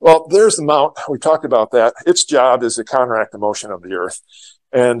 Well, there's the mount. We talked about that. Its job is to counteract the motion of the Earth.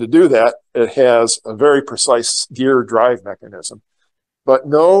 And to do that, it has a very precise gear drive mechanism. But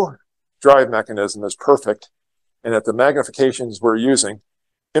no drive mechanism is perfect. And at the magnifications we're using,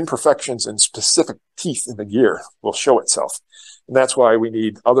 imperfections in specific teeth in the gear will show itself. And that's why we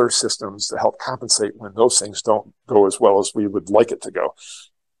need other systems to help compensate when those things don't go as well as we would like it to go.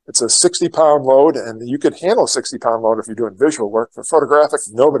 It's a 60-pound load, and you could handle a 60-pound load if you're doing visual work. For photographic,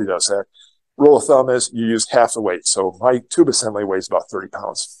 nobody does that. Rule of thumb is you use half the weight. So my tube assembly weighs about 30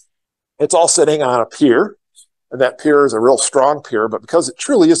 pounds. It's all sitting on a pier, and that pier is a real strong pier, but because it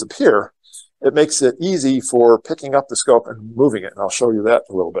truly is a pier, it makes it easy for picking up the scope and moving it, and I'll show you that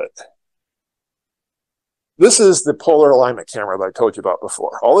in a little bit. This is the polar alignment camera that I told you about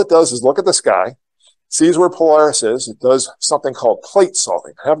before. All it does is look at the sky, sees where Polaris is. It does something called plate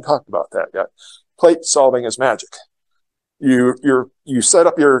solving. I haven't talked about that yet. Plate solving is magic. You set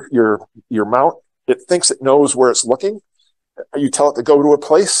up your mount. It thinks it knows where it's looking. You tell it to go to a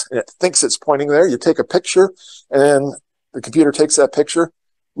place, and it thinks it's pointing there. You take a picture, and then the computer takes that picture,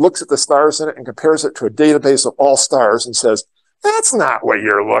 looks at the stars in it, and compares it to a database of all stars and says, that's not what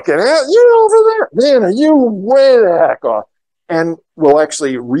you're looking at. You're over there. Man, are you way the heck off? And we'll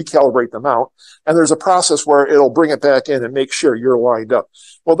actually recalibrate the mount. And there's a process where it'll bring it back in and make sure you're lined up.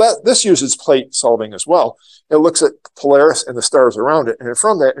 Well, this uses plate solving as well. It looks at Polaris and the stars around it. And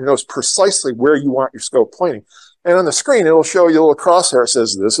from that, it knows precisely where you want your scope pointing. And on the screen, it'll show you a little crosshair. It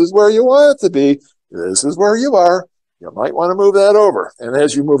says, this is where you want it to be. This is where you are. You might want to move that over. And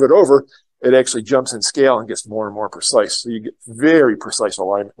as you move it over, it actually jumps in scale and gets more and more precise. So you get very precise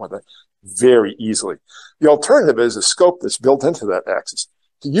alignment with it very easily. The alternative is a scope that's built into that axis.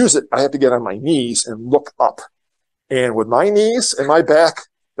 To use it, I have to get on my knees and look up. And with my knees and my back,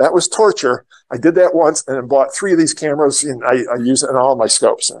 that was torture. I did that once and then bought 3 of these cameras, and I use it in all my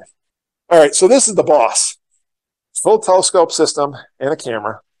scopes. All right, so this is the boss. full telescope system and a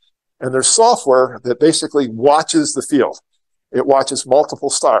camera. And there's software that basically watches the field. It watches multiple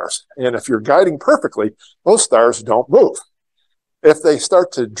stars. And if you're guiding perfectly, those stars don't move. If they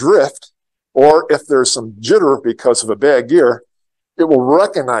start to drift, or if there's some jitter because of a bad gear, it will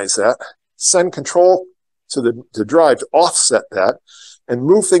recognize that, send control to the drive to offset that, and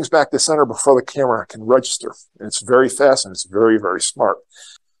move things back to center before the camera can register. And it's very fast and it's very, very smart.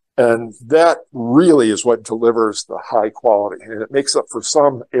 And that really is what delivers the high quality. And it makes up for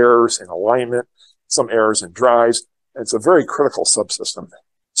some errors in alignment, some errors in drives. It's a very critical subsystem.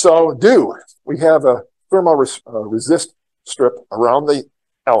 So we have a thermal resist strip around the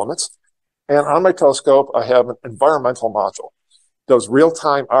elements. And on my telescope, I have an environmental module. It does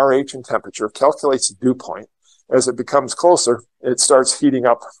real-time RH and temperature, calculates the dew point. As it becomes closer, it starts heating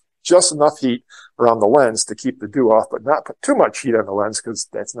up just enough heat around the lens to keep the dew off, but not put too much heat on the lens because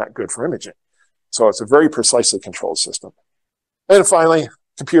that's not good for imaging. So it's a very precisely controlled system. And finally,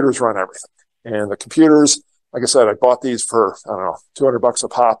 computers run everything. And the computers, like I said, I bought these for, I don't know, $200 a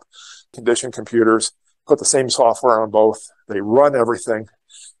pop, condition computers, put the same software on both. They run everything.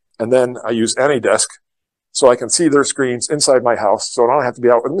 And then I use AnyDesk so I can see their screens inside my house. So I don't have to be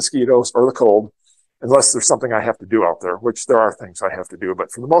out with mosquitoes or the cold, unless there's something I have to do out there, which there are things I have to do.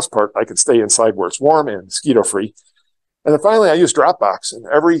 But for the most part, I can stay inside where it's warm and mosquito-free. And then finally, I use Dropbox. And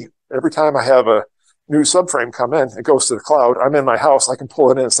every time I have a new subframe come in, it goes to the cloud. I'm in my house. I can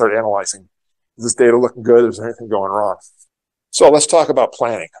pull it in and start analyzing. Is this data looking good? Is there anything going wrong? So let's talk about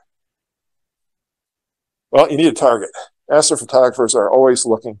planning. Well, you need a target. Astrophotographers are always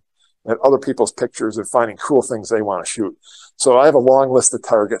looking at other people's pictures and finding cool things they want to shoot. So I have a long list of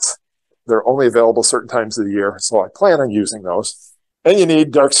targets. They're only available certain times of the year, so I plan on using those. And you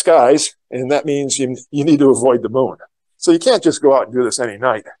need dark skies, and that means you need to avoid the moon. So you can't just go out and do this any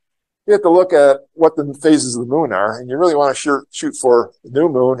night. You have to look at what the phases of the moon are, and you really want to shoot for the new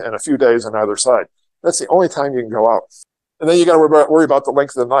moon and a few days on either side. That's the only time you can go out. And then you got to worry about the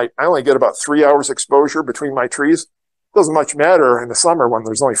length of the night. I only get about 3 hours exposure between my trees. Doesn't much matter in the summer when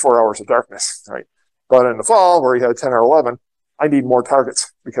there's only 4 hours of darkness, right? But in the fall, where you had 10 or 11, I need more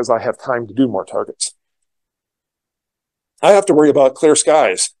targets because I have time to do more targets. I have to worry about clear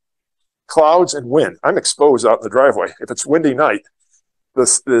skies, clouds, and wind. I'm exposed out in the driveway. If it's windy night,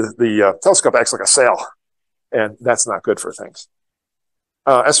 the telescope acts like a sail, and that's not good for things.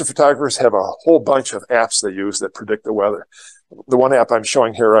 Astrophotographers have a whole bunch of apps they use that predict the weather. The one app I'm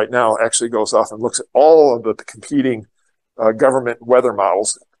showing here right now actually goes off and looks at all of the competing government weather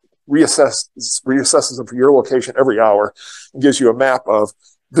models, reassesses them for your location every hour, and gives you a map of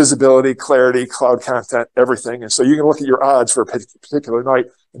visibility, clarity, cloud content, everything. And so you can look at your odds for a particular night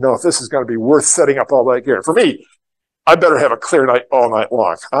and know if this is going to be worth setting up all that gear. For me, I better have a clear night all night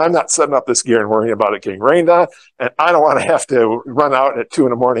long. I'm not setting up this gear and worrying about it getting rained on, and I don't want to have to run out at 2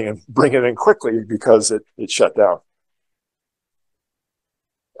 in the morning and bring it in quickly because it shut down.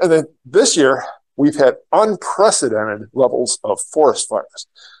 And then this year, we've had unprecedented levels of forest fires.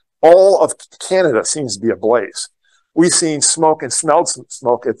 All of Canada seems to be ablaze. We've seen smoke and smelled some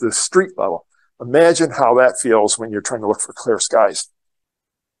smoke at the street level. Imagine how that feels when you're trying to look for clear skies.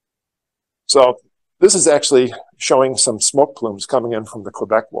 So this is actually showing some smoke plumes coming in from the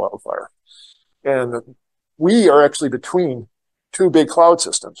Quebec wildfire. And we are actually between two big cloud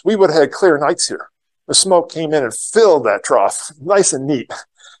systems. We would have had clear nights here. The smoke came in and filled that trough, nice and neat.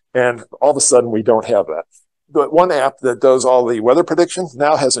 And all of a sudden, we don't have that. But one app that does all the weather prediction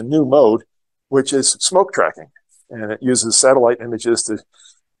now has a new mode, which is smoke tracking. And it uses satellite images to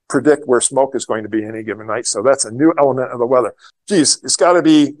predict where smoke is going to be any given night. So that's a new element of the weather. Geez, it's got to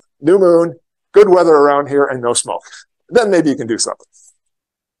be new moon, good weather around here, and no smoke. Then maybe you can do something.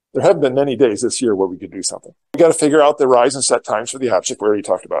 There have been many days this year where we could do something. We got to figure out the rise and set times for the object. We already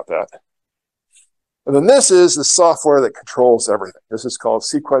talked about that. And then this is the software that controls everything. This is called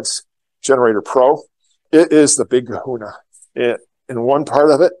Sequence Generator Pro. It is the big kahuna. In one part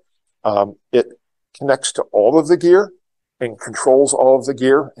of it, it connects to all of the gear and controls all of the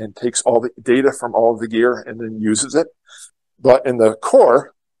gear and takes all the data from all of the gear and then uses it. But in the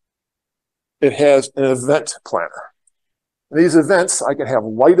core, it has an event planner. And these events, I can have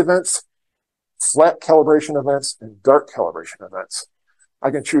light events, flat calibration events, and dark calibration events.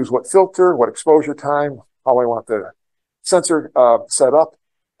 I can choose what filter, what exposure time, how I want the sensor set up,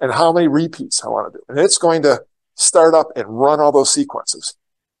 and how many repeats I want to do. And it's going to start up and run all those sequences.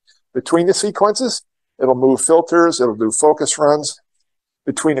 Between the sequences, it'll move filters, it'll do focus runs.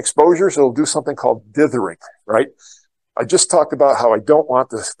 Between exposures, it'll do something called dithering, right? I just talked about how I don't want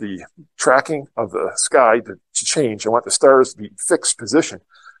the tracking of the sky to change. I want the stars to be fixed position.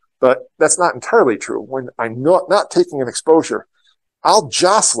 But that's not entirely true. When I'm not taking an exposure, I'll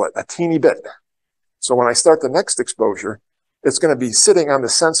jostle it a teeny bit. So when I start the next exposure, it's going to be sitting on the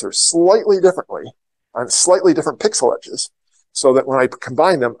sensor slightly differently on slightly different pixel edges, so that when I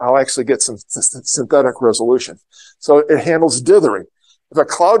combine them, I'll actually get some synthetic resolution. So it handles dithering. If a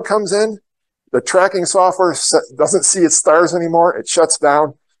cloud comes in, the tracking software doesn't see its stars anymore. It shuts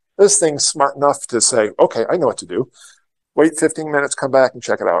down. This thing's smart enough to say, okay, I know what to do. Wait 15 minutes, come back and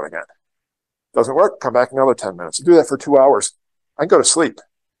check it out again. Doesn't work, come back another 10 minutes. Do that for 2 hours. I can go to sleep.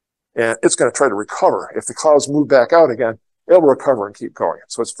 And it's going to try to recover. If the clouds move back out again, it'll recover and keep going.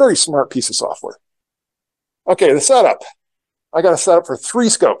 So it's a very smart piece of software. Okay, the setup. I got a setup for 3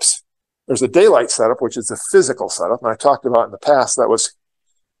 scopes. There's a daylight setup, which is the physical setup. And I talked about in the past, that was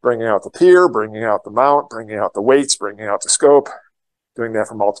bringing out the pier, bringing out the mount, bringing out the weights, bringing out the scope, doing that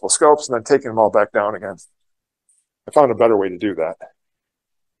for multiple scopes, and then taking them all back down again. I found a better way to do that.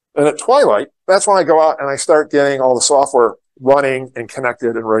 And at twilight, that's when I go out and I start getting all the software running and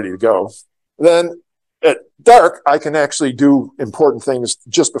connected and ready to go. Then at dark, I can actually do important things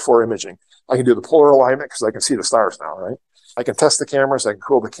just before imaging. I can do the polar alignment because I can see the stars now, right? I can test the cameras, I can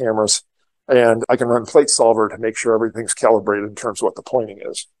cool the cameras, and I can run plate solver to make sure everything's calibrated in terms of what the pointing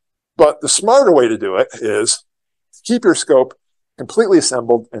is. But the smarter way to do it is keep your scope completely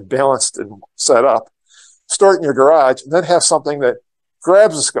assembled and balanced and set up, store it in your garage, and then have something that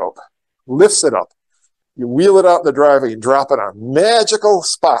grabs the scope, lifts it up. You wheel it out in the driveway, you drop it on magical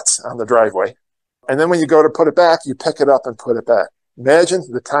spots on the driveway. And then when you go to put it back, you pick it up and put it back. Imagine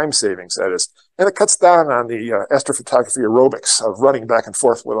the time savings that is. And it cuts down on the astrophotography aerobics of running back and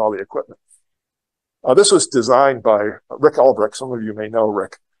forth with all the equipment. This was designed by Rick Ulbrich. Some of you may know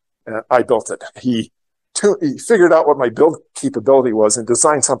Rick. And I built it. He figured out what my build capability was and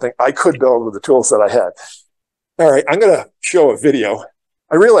designed something I could build with the tools that I had. All right, I'm going to show a video.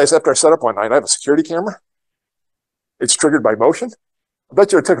 I realized after I set up one night, I have a security camera. It's triggered by motion. I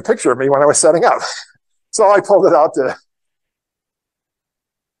bet you it took a picture of me when I was setting up. So I pulled it out to...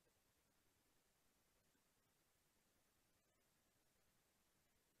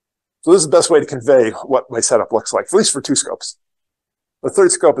 So this is the best way to convey what my setup looks like, at least for 2 scopes. The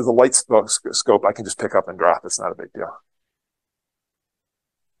third scope is a light scope I can just pick up and drop. It's not a big deal.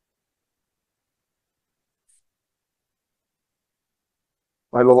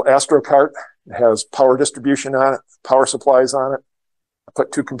 My little Astro cart has power distribution on it, power supplies on it. I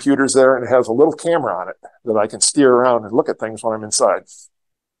put 2 computers there, and it has a little camera on it that I can steer around and look at things when I'm inside.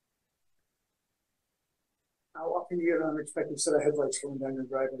 How often do you get an unexpected set of headlights going down your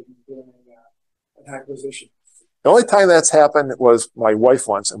driveway when you're doing an acquisition? The only time that's happened was my wife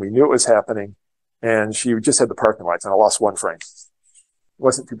once, and we knew it was happening, and she just had the parking lights, and I lost 1 frame. It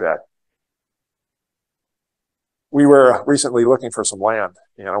wasn't too bad. We were recently looking for some land,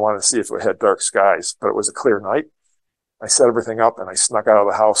 and I wanted to see if it had dark skies, but it was a clear night. I set everything up, and I snuck out of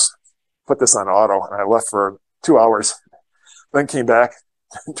the house, put this on auto, and I left for 2 hours, then came back,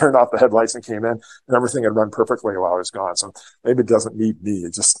 turned off the headlights and came in, and everything had run perfectly while I was gone. So maybe it doesn't need me.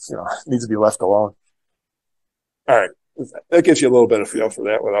 It just, needs to be left alone. All right. That gives you a little bit of feel for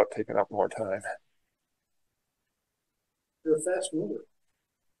that without taking up more time. You're a fast mover.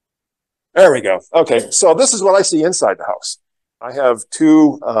 There we go. Okay. So this is what I see inside the house. I have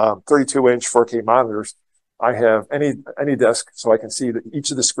 2 32-inch 4K monitors. I have any desk, so I can see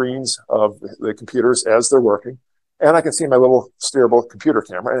each of the screens of the computers as they're working. And I can see my little steerable computer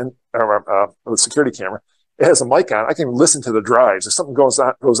camera and the security camera. It has a mic on. I can listen to the drives. If something goes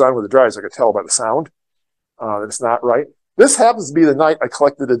on with the drives, I can tell by the sound that it's not right. This happens to be the night I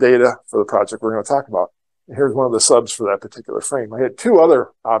collected the data for the project we're going to talk about. And here's one of the subs for that particular frame. I had 2 other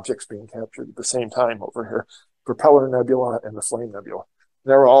objects being captured at the same time over here, Propeller Nebula and the Flame Nebula.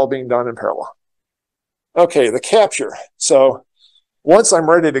 They were all being done in parallel. Okay, the capture. So once I'm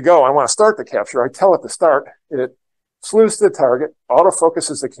ready to go, I want to start the capture. I tell it to start. It slews to the target,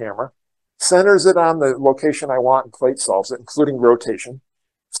 autofocuses the camera, centers it on the location I want and plate solves it, including rotation,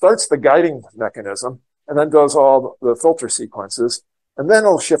 starts the guiding mechanism, and then does all the filter sequences, and then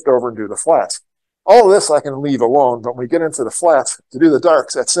it'll shift over and do the flats. All of this I can leave alone, but when we get into the flats, to do the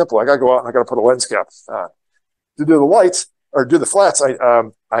darks, that's simple. I got to go out and I got to put a lens cap on. To do the lights, or do the flats,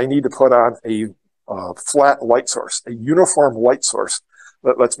 I need to put on a flat light source, a uniform light source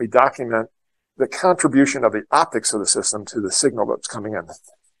that lets me document the contribution of the optics of the system to the signal that's coming in.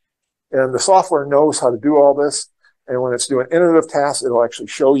 And the software knows how to do all this. And when it's doing iterative tasks, it'll actually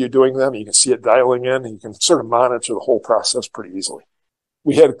show you doing them. You can see it dialing in, and you can sort of monitor the whole process pretty easily.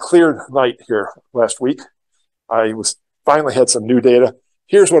 We had a clear night here last week. I finally had some new data.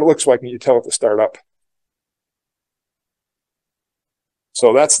 Here's what it looks like when you tell it to start up.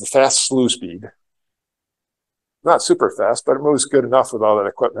 So that's the fast slew speed. Not super fast, but it moves good enough with all that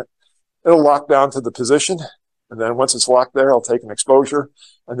equipment. It'll lock down to the position, and then once it's locked there, I'll take an exposure,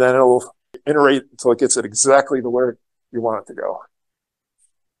 and then it'll iterate until it gets it exactly to where you want it to go.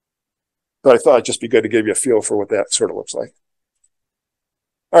 But I thought it'd just be good to give you a feel for what that sort of looks like.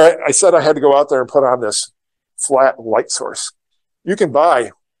 All right, I said I had to go out there and put on this flat light source. You can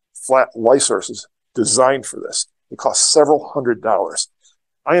buy flat light sources designed for this. It costs several $100s.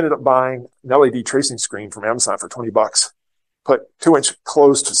 I ended up buying an LED tracing screen from Amazon for 20 bucks. Put 2-inch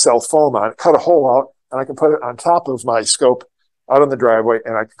closed cell foam on it, cut a hole out, and I can put it on top of my scope out on the driveway,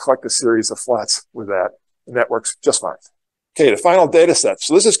 and I can collect a series of flats with that, and that works just fine. Okay, the final data set.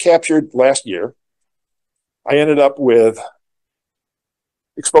 So this is captured last year. I ended up with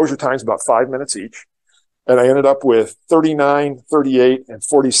exposure times about 5 minutes each, and I ended up with 39, 38, and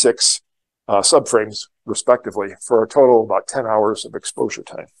 46 subframes, respectively, for a total of about 10 hours of exposure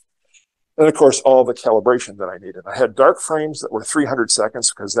time. And of course, all the calibration that I needed. I had dark frames that were 300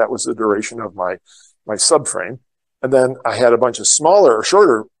 seconds because that was the duration of my subframe. And then I had a bunch of smaller or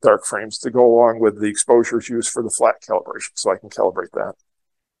shorter dark frames to go along with the exposures used for the flat calibration, so I can calibrate that.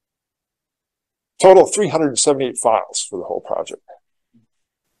 Total 378 files for the whole project.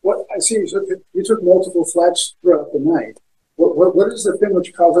 What I see, you took multiple flats throughout the night. What is the thing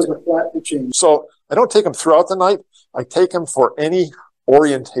which causes a flat to change? So I don't take them throughout the night. I take them for any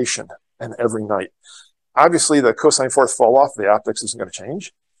orientation and every night. Obviously, the cosine fourth fall off, the optics isn't going to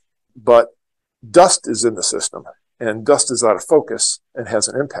change, but dust is in the system, and dust is out of focus and has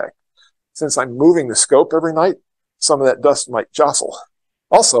an impact. Since I'm moving the scope every night, some of that dust might jostle.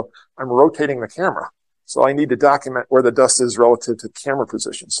 Also, I'm rotating the camera, so I need to document where the dust is relative to camera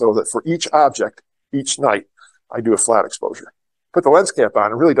position, so that for each object, each night, I do a flat exposure. Put the lens cap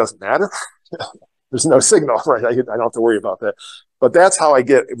on, it really doesn't matter. There's no signal, right? I don't have to worry about that. But that's how I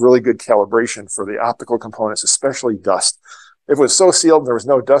get really good calibration for the optical components, especially dust. If it was so sealed and there was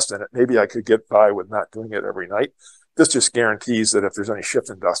no dust in it, maybe I could get by with not doing it every night. This just guarantees that if there's any shift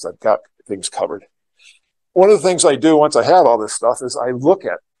in dust, I've got things covered. One of the things I do once I have all this stuff is I look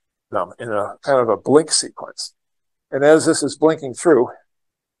at them in a kind of a blink sequence. And as this is blinking through,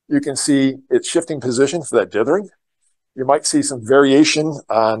 you can see it's shifting position for that dithering. You might see some variation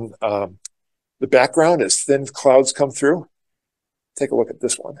on the background as thin clouds come through. Take a look at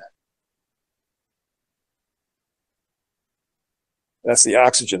this one. That's the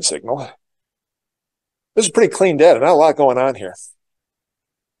oxygen signal. This is pretty clean data, not a lot going on here.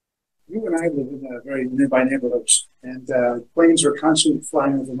 You and I live in very nearby neighborhoods, and planes are constantly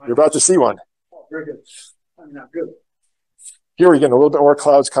flying over my... You're about to see one. Oh, very good. I'm not good. Here we're getting a little bit more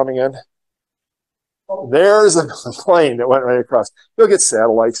clouds coming in. Oh. There's a plane that went right across. You'll get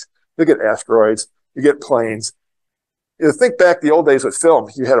satellites, you'll get asteroids, you get planes. You think back the old days with film,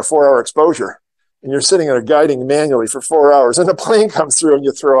 you had a 4-hour exposure, and you're sitting there guiding manually for 4 hours, and the plane comes through and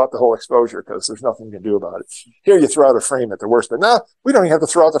you throw out the whole exposure because there's nothing you can do about it. Here you throw out a frame at the worst, but now we don't even have to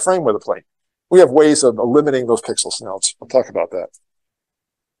throw out the frame with a plane. We have ways of eliminating those pixels now. We'll talk about that.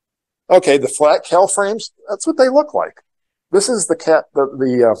 Okay, the flat cal frames, that's what they look like. This is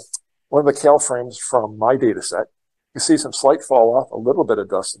one of the cal frames from my data set. You see some slight fall off, a little bit of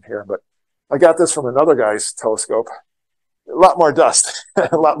dust in here, but I got this from another guy's telescope. A lot more dust,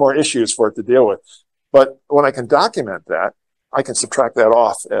 a lot more issues for it to deal with. But when I can document that, I can subtract that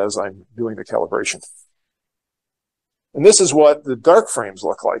off as I'm doing the calibration. And this is what the dark frames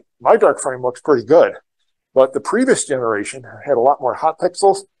look like. My dark frame looks pretty good, but the previous generation had a lot more hot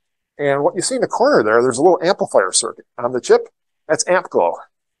pixels. And what you see in the corner there, there's a little amplifier circuit on the chip. That's amp glow.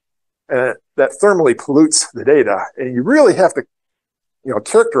 And that thermally pollutes the data. And you really have to,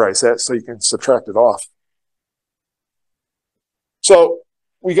 characterize that so you can subtract it off. So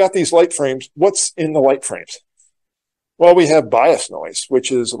we got these light frames. What's in the light frames? Well, we have bias noise,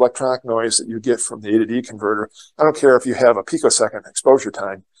 which is electronic noise that you get from the A to D converter. I don't care if you have a picosecond exposure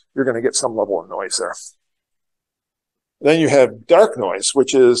time, you're going to get some level of noise there. Then you have dark noise,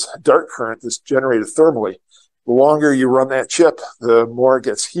 which is dark current that's generated thermally. The longer you run that chip, the more it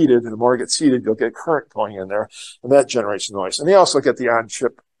gets heated, and the more it gets heated, you'll get current going in there, and that generates noise. And you also get the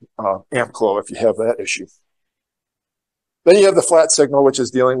on-chip amp glow if you have that issue. Then you have the flat signal, which is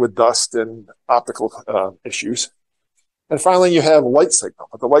dealing with dust and optical issues. And finally, you have light signal.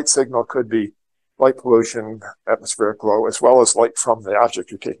 But the light signal could be light pollution, atmospheric glow, as well as light from the object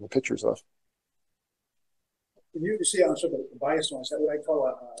you're taking pictures of. You see on sort of the bias noise, that what I call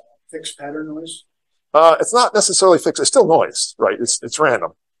a fixed pattern noise? It's not necessarily fixed. It's still noise, right? It's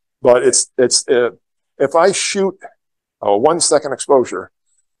random. But if I shoot a 1 second exposure,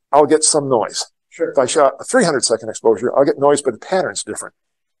 I'll get some noise. Sure. If I shot a 300-second exposure, I'll get noise, but the pattern's different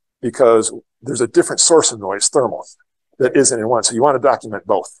because there's a different source of noise, thermal, that isn't in one. So you want to document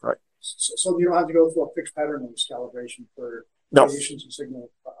both, right? So you don't have to go through a fixed pattern noise calibration for No. variations in signal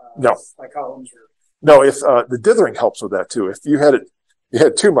No. by columns or. No, if the dithering helps with that too. If you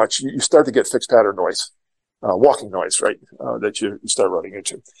had too much, you start to get fixed pattern noise, walking noise, right? That you start running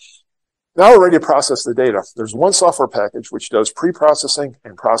into. Now we're ready to process the data. There's one software package which does pre-processing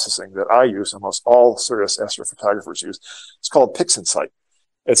and processing that I use, and almost all serious astrophotographers use. It's called PixInsight.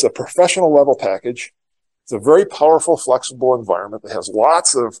 It's a professional level package. It's a very powerful, flexible environment that has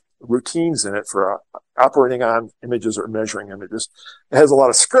lots of routines in it for operating on images or measuring images. It has a lot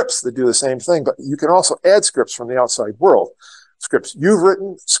of scripts that do the same thing, but you can also add scripts from the outside world. Scripts you've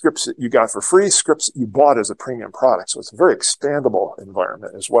written, scripts that you got for free, scripts that you bought as a premium product. So it's a very expandable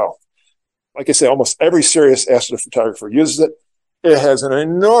environment as well. Like I say, almost every serious astrophotographer uses it. It has an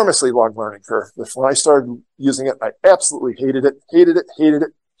enormously long learning curve. When I started using it, I absolutely hated it, hated it, hated it,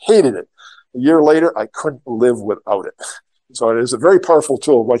 hated it. A year later, I couldn't live without it. So it is a very powerful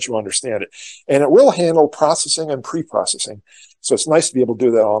tool once you understand it. And it will handle processing and pre-processing. So it's nice to be able to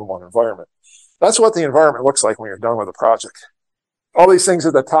do that all in one environment. That's what the environment looks like when you're done with the project. All these things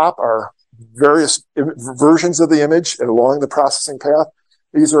at the top are various versions of the image along the processing path.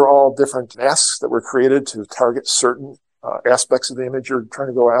 These are all different masks that were created to target certain aspects of the image you're trying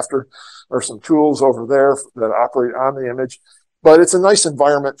to go after. There's some tools over there that operate on the image. But it's a nice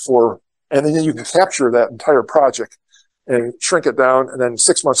environment and then you can capture that entire project and shrink it down, and then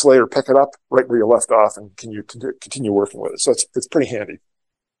 6 months later, pick it up right where you left off and continue working with it. So it's pretty handy.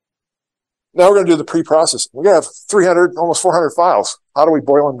 Now we're going to do the pre-processing. We're going to have 300, almost 400 files. How do we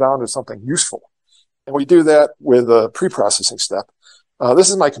boil them down to something useful? And we do that with a pre-processing step. This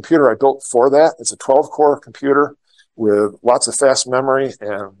is my computer I built for that. It's a 12-core computer with lots of fast memory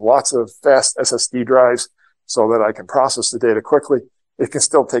and lots of fast SSD drives so that I can process the data quickly. It can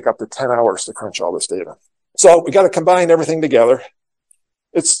still take up to 10 hours to crunch all this data. So we got to combine everything together.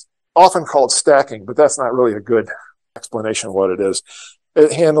 It's often called stacking, but that's not really a good explanation of what it is.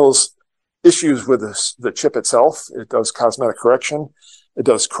 It handles issues with the chip itself. It does cosmetic correction. It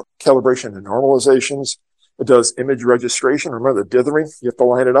does calibration and normalizations. It does image registration. Remember the dithering? You have to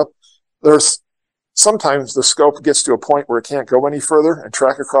line it up. There's sometimes the scope gets to a point where it can't go any further and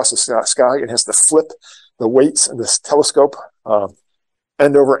track across the sky. It has to flip the weights in this telescope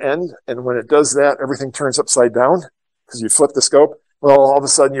end over end. And when it does that, everything turns upside down because you flip the scope. Well, all of a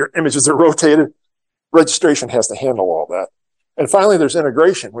sudden your images are rotated. Registration has to handle all that. And finally, there's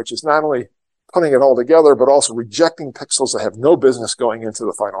integration, which is not only putting it all together, but also rejecting pixels that have no business going into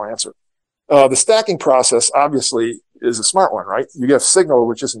the final answer. The stacking process, obviously, is a smart one, right? You get signal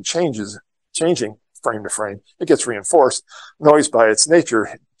which isn't changing frame to frame. It gets reinforced. Noise, by its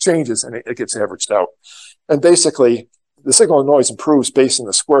nature, changes, and it gets averaged out. And basically, the signal and noise improves based on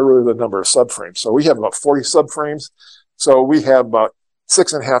the square root of the number of subframes. So we have about 40 subframes. So we have about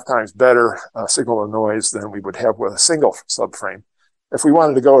 6.5 times better signal and noise than we would have with a single subframe. If we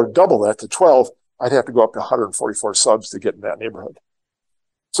wanted to go double that to 12, I'd have to go up to 144 subs to get in that neighborhood.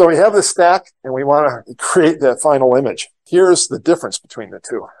 So we have this stack, and we want to create that final image. Here's the difference between the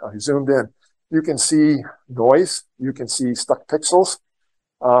two. I zoomed in. You can see noise. You can see stuck pixels.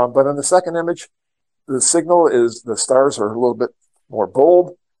 But in the second image, the signal is the stars are a little bit more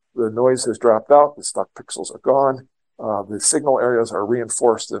bold. The noise has dropped out. The stuck pixels are gone. The signal areas are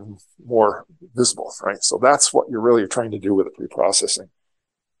reinforced and more visible, right? So that's what you're really trying to do with the pre-processing.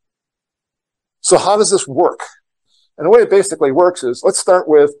 So how does this work? And the way it basically works is, let's start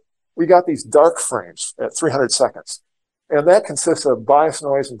with, we got these dark frames at 300 seconds. And that consists of bias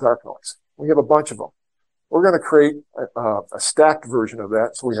noise and dark noise. We have a bunch of them. We're going to create a stacked version of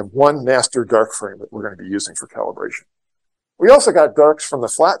that. So we have one master dark frame that we're going to be using for calibration. We also got darks from the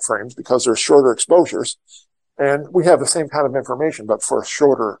flat frames because they're shorter exposures. And we have the same kind of information, but for a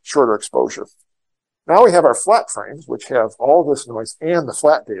shorter exposure. Now we have our flat frames, which have all this noise and the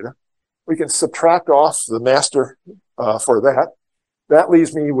flat data. We can subtract off the master for that. That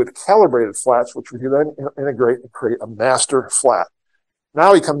leaves me with calibrated flats, which we can then integrate and create a master flat.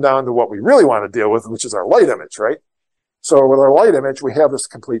 Now we come down to what we really want to deal with, which is our light image, right? So with our light image, we have this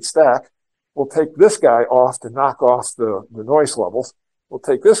complete stack. We'll take this guy off to knock off the noise levels. We'll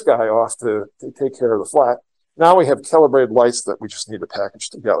take this guy off to take care of the flat. Now we have calibrated lights that we just need to package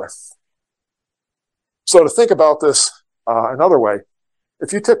together. So to think about this another way,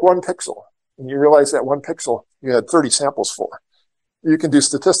 if you took one pixel and you realize that one pixel you had 30 samples for, you can do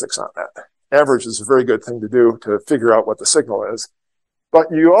statistics on that. Average is a very good thing to do to figure out what the signal is. But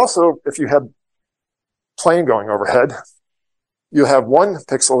you also, if you have plane going overhead, you have one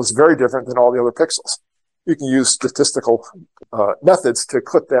pixel that's very different than all the other pixels. You can use statistical methods to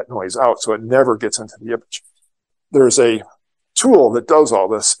clip that noise out so it never gets into the image. There's a tool that does all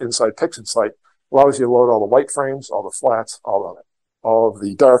this inside PixInsight, allows you to load all the white frames, all the flats, all of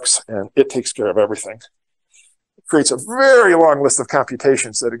the darks, and it takes care of everything. It creates a very long list of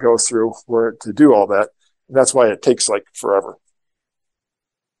computations that it goes through to do all that, and that's why it takes like forever.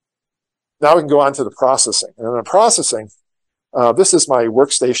 Now we can go on to the processing. And in the processing, this is my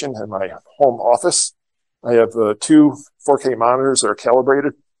workstation in my home office. I have 2 4K monitors that are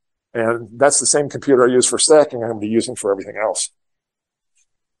calibrated, and that's the same computer I use for stacking I'm going to be using for everything else.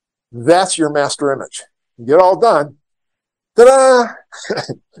 That's your master image. You get all done. Ta-da!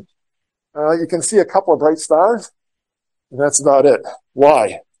 You can see a couple of bright stars, and that's about it.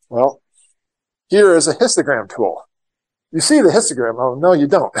 Why? Well, here is a histogram tool. You see the histogram. Oh, no, you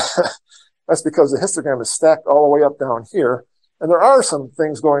don't. That's because the histogram is stacked all the way up down here, and there are some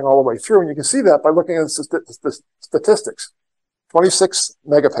things going all the way through, and you can see that by looking at the statistics. 26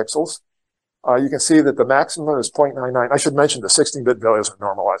 megapixels. You can see that the maximum is 0.99. I should mention the 16-bit values are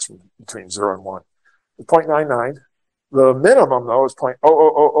normalized from between 0 and 1. 0.99. The minimum, though, is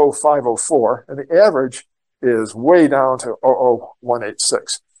 0.000504, and the average is way down to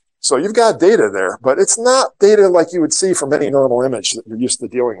 0.00186. So you've got data there, but it's not data like you would see from any normal image that you're used to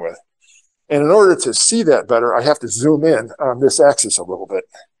dealing with. And in order to see that better, I have to zoom in on this axis a little bit.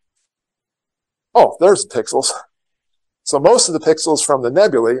 Oh, there's the pixels. So most of the pixels from the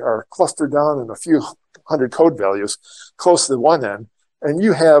nebulae are clustered down in a few hundred code values close to one end, and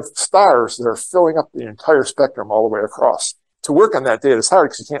you have stars that are filling up the entire spectrum all the way across. To work on that data is hard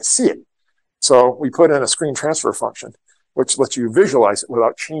because you can't see it. So we put in a screen transfer function, which lets you visualize it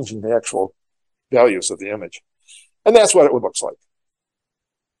without changing the actual values of the image. And that's what it looks like.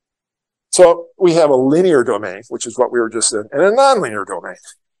 So we have a linear domain, which is what we were just in, and a nonlinear domain.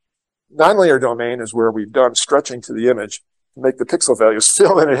 Nonlinear domain is where we've done stretching to the image to make the pixel values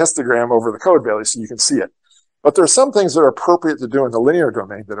fill in a histogram over the code value so you can see it. But there are some things that are appropriate to do in the linear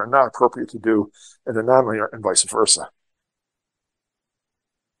domain that are not appropriate to do in the nonlinear and vice versa.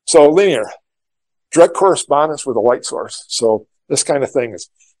 So linear, direct correspondence with a light source. So this kind of thing is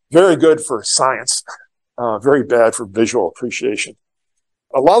very good for science, very bad for visual appreciation.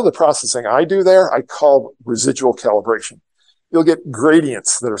 A lot of the processing I do there, I call residual calibration. You'll get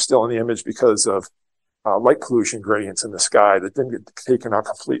gradients that are still in the image because of light pollution gradients in the sky that didn't get taken out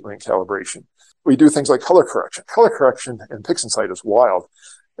completely in calibration. We do things like color correction. Color correction in PixInsight is wild.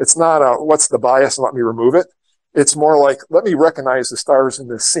 It's not what's the bias and let me remove it. It's more like, let me recognize the stars in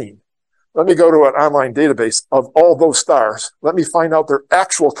this scene. Let me go to an online database of all those stars. Let me find out their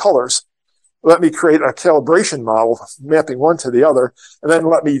actual colors. Let me create a calibration model mapping one to the other, and then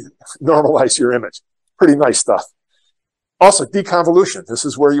let me normalize your image. Pretty nice stuff. Also, deconvolution. This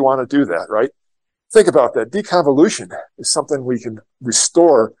is where you want to do that, right? Think about that. Deconvolution is something we can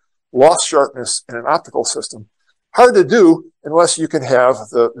restore lost sharpness in an optical system. Hard to do unless you can have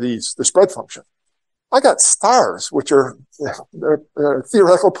the spread function. I got stars, which are they're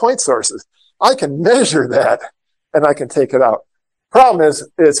theoretical point sources. I can measure that, and I can take it out. Problem is,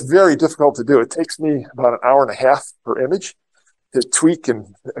 it's very difficult to do. It takes me about an hour and a half per image to tweak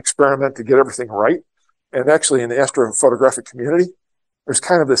and experiment to get everything right. And actually, in the astrophotographic community, there's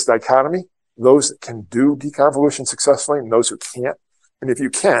kind of this dichotomy. Those that can do deconvolution successfully and those who can't. And if you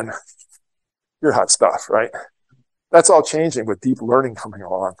can, you're hot stuff, right? That's all changing with deep learning coming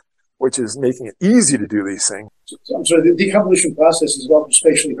along, which is making it easy to do these things. So the deconvolution process is also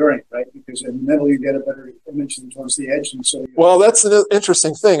spatially variant, right? Because in the middle you get a better image than towards the edge. And so well, that's an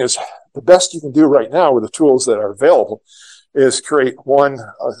interesting thing is the best you can do right now with the tools that are available is create one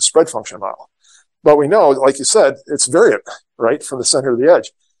spread function model. But we know, like you said, it's variant, right, from the center to the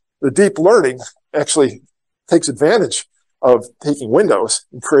edge. The deep learning actually takes advantage of taking windows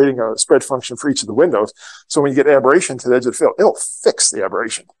and creating a spread function for each of the windows. So when you get aberration to the edge of the field, it'll fix the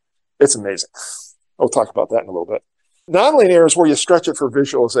aberration. It's amazing. We'll talk about that in a little bit. Nonlinear is where you stretch it for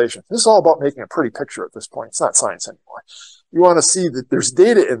visualization. This is all about making a pretty picture at this point. It's not science anymore. You want to see that there's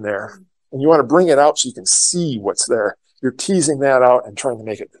data in there, and you want to bring it out so you can see what's there. You're teasing that out and trying to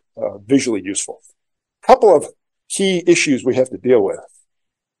make it visually useful. A couple of key issues we have to deal with.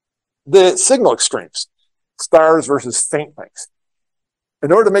 The signal extremes, stars versus faint things.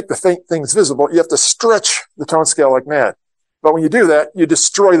 In order to make the faint things visible, you have to stretch the tone scale like mad. But when you do that, you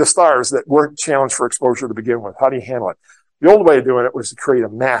destroy the stars that weren't challenged for exposure to begin with. How do you handle it? The old way of doing it was to create a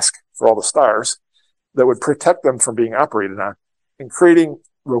mask for all the stars that would protect them from being operated on. And creating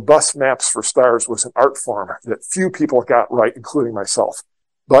robust maps for stars was an art form that few people got right, including myself.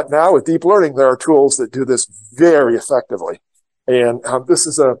 But now with deep learning, there are tools that do this very effectively. And this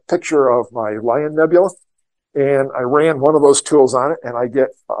is a picture of my Lion Nebula. And I ran one of those tools on it, and I get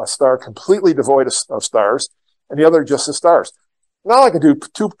a star completely devoid of stars, and the other just the stars. Now I can do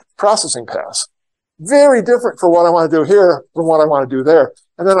 2 processing paths. Very different for what I want to do here from what I want to do there.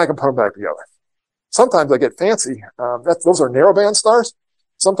 And then I can put them back together. Sometimes I get fancy. Those are narrowband stars.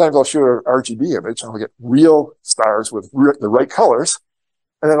 Sometimes I'll shoot an RGB image, and I'll get real stars with the right colors,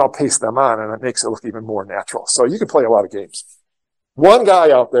 and then I'll paste them on, and it makes it look even more natural. So you can play a lot of games. One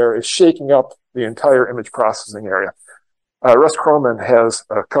guy out there is shaking up the entire image processing area. Russ Croman has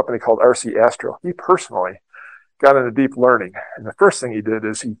a company called RC Astro. He personally got into deep learning. And the first thing he did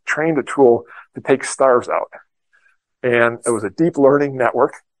is he trained a tool to take stars out. And it was a deep learning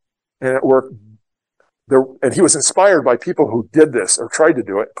network, and it worked. And he was inspired by people who did this or tried to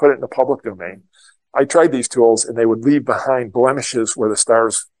do it, put it in the public domain. I tried these tools, and they would leave behind blemishes where the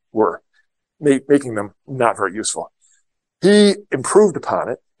stars were, making them not very useful. He improved upon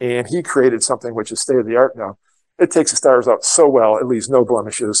it, and he created something which is state-of-the-art now. It takes the stars out so well, it leaves no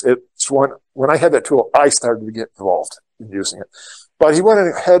blemishes. When I had that tool, I started to get involved in using it. But he went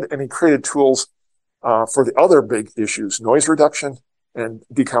ahead and he created tools for the other big issues, noise reduction and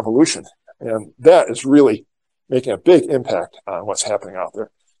deconvolution. And that is really making a big impact on what's happening out there.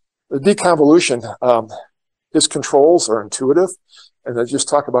 The deconvolution, his controls are intuitive, and they just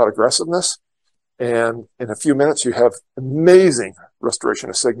talk about aggressiveness. And in a few minutes, you have amazing restoration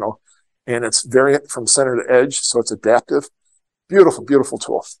of signal. And it's variant from center to edge, so it's adaptive. Beautiful, beautiful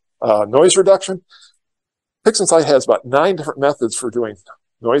tool. Noise reduction. PixInsight has about 9 different methods for doing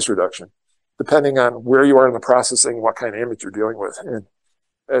noise reduction, depending on where you are in the processing, what kind of image you're dealing with. And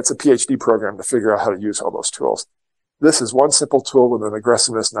it's a PhD program to figure out how to use all those tools. This is one simple tool with an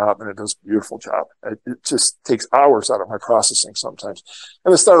aggressiveness knob, and it does a beautiful job. It just takes hours out of my processing sometimes.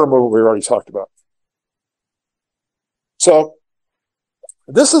 And the star removal we already talked about. So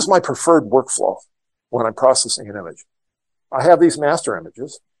this is my preferred workflow when I'm processing an image. I have these master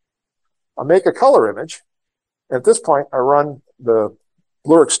images. I make a color image. At this point, I run the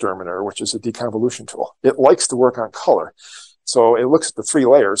blur exterminator, which is a deconvolution tool. It likes to work on color. So it looks at the 3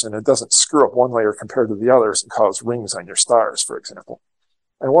 layers, and it doesn't screw up one layer compared to the others and cause rings on your stars, for example.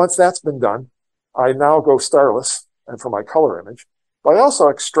 And once that's been done, I now go starless and for my color image. But I also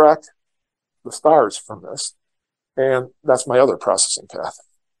extract the stars from this, and that's my other processing path.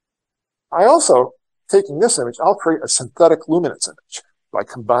 I also, taking this image, I'll create a synthetic luminance image by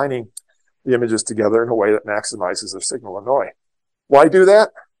combining the images together in a way that maximizes their signal annoy. Why do that?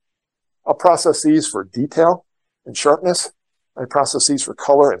 I'll process these for detail and sharpness. I process these for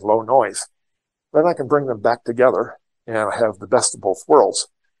color and low noise. Then I can bring them back together, and I have the best of both worlds.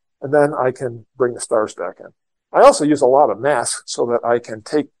 And then I can bring the stars back in. I also use a lot of masks so that I can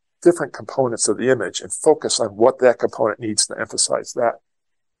take different components of the image and focus on what that component needs to emphasize that.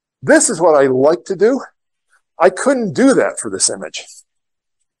 This is what I like to do. I couldn't do that for this image.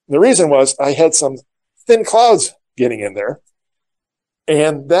 The reason was I had some thin clouds getting in there,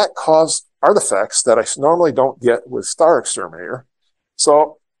 and that caused artifacts that I normally don't get with Star Exterminator.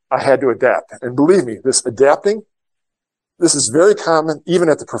 So I had to adapt. And believe me, this adapting, this is very common even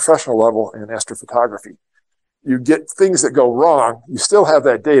at the professional level in astrophotography. You get things that go wrong, you still have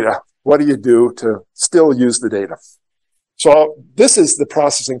that data. What do you do to still use the data? So this is the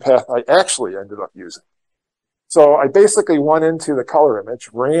processing path I actually ended up using. So I basically went into the color image,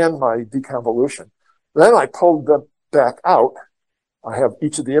 ran my deconvolution. Then I pulled them back out. I have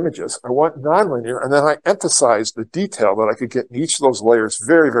each of the images. I went nonlinear, and then I emphasized the detail that I could get in each of those layers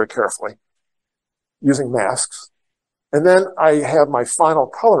very, very carefully using masks. And then I have my final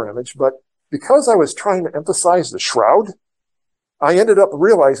color image, but because I was trying to emphasize the shroud, I ended up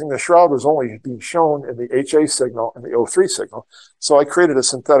realizing the shroud was only being shown in the HA signal and the O3 signal. So I created a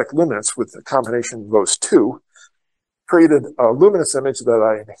synthetic luminance with the combination of those two, created a luminous image that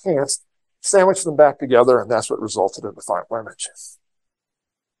I enhanced, sandwiched them back together, and that's what resulted in the final image.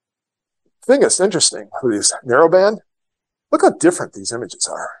 The thing that's interesting with these narrowband, look how different these images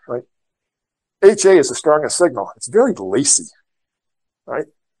are, right? HA is the strongest signal. It's very lacy, right?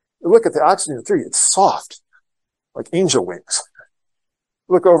 You look at the oxygen 3, it's soft, like angel wings.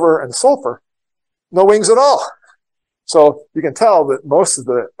 Look over and sulfur, no wings at all. So you can tell that most of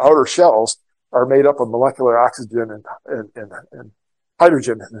the outer shells are made up of molecular oxygen and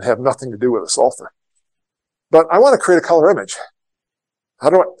hydrogen and have nothing to do with the sulfur. But I want to create a color image.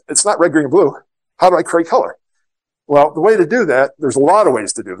 It's not red, green, blue. How do I create color? Well, the way to do that, there's a lot of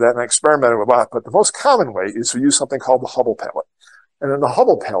ways to do that, and I experimented with a lot, but the most common way is to use something called the Hubble palette. And in the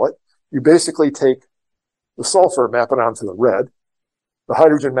Hubble palette, you basically take the sulfur, map it onto the red, the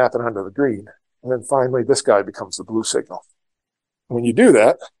hydrogen, map it onto the green, and then finally this guy becomes the blue signal. When you do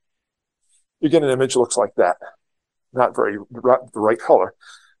that, you get an image that looks like that. Not the right color.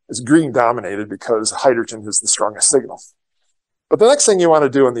 It's green dominated because hydrogen is the strongest signal. But the next thing you want to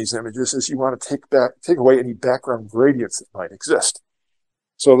do in these images is you want to take away any background gradients that might exist.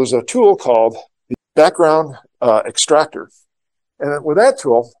 So there's a tool called the background extractor. And with that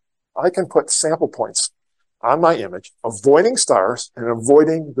tool, I can put sample points on my image, avoiding stars and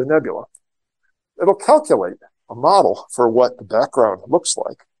avoiding the nebula. It'll calculate a model for what the background looks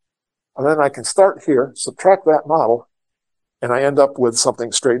like. And then I can start here, subtract that model, and I end up with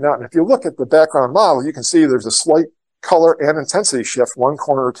something straightened out. And if you look at the background model, you can see there's a slight color and intensity shift one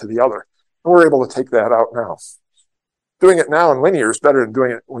corner to the other. And we're able to take that out now. Doing it now in linear is better than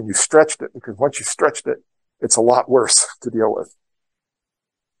doing it when you stretched it, because once you stretched it, it's a lot worse to deal with.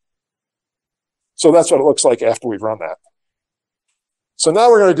 So that's what it looks like after we've run that. So now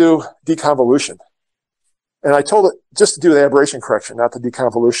we're going to do deconvolution. And I told it just to do the aberration correction, not the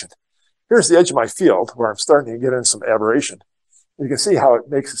deconvolution. Here's the edge of my field where I'm starting to get in some aberration. You can see how it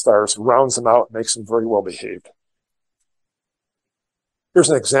makes the stars, rounds them out, makes them very well behaved. Here's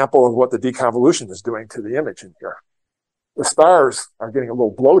an example of what the deconvolution is doing to the image in here. The stars are getting a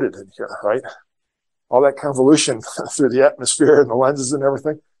little bloated in here, right? All that convolution through the atmosphere and the lenses and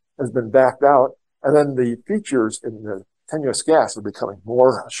everything has been backed out. And then the features in the tenuous gas are becoming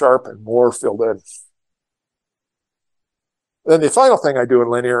more sharp and more filled in. Then the final thing I do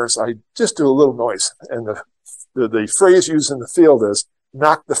in linear is I just do a little noise. And the phrase used in the field is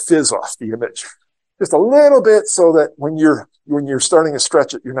knock the fizz off the image. Just a little bit so that when you're starting to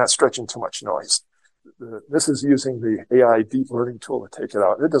stretch it, you're not stretching too much noise. This is using the AI deep learning tool to take it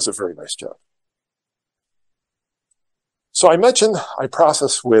out. It does a very nice job. So I mentioned I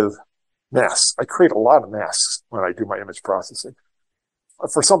process with masks. I create a lot of masks when I do my image processing.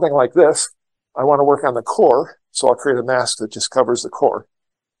 For something like this, I want to work on the core, so I'll create a mask that just covers the core.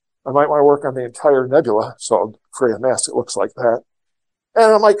 I might want to work on the entire nebula, so I'll create a mask that looks like that.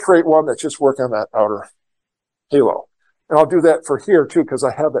 And I might create one that just work on that outer halo. And I'll do that for here too, because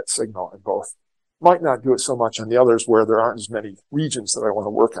I have that signal in both. Might not do it so much on the others where there aren't as many regions that I want to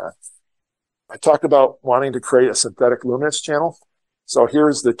work on. I talked about wanting to create a synthetic luminance channel. So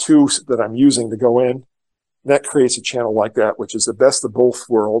here's the two that I'm using to go in. That creates a channel like that, which is the best of both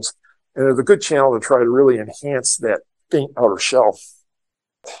worlds. And it's a good channel to try to really enhance that faint outer shell.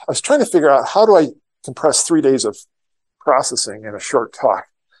 I was trying to figure out how do I compress 3 days of processing in a short talk.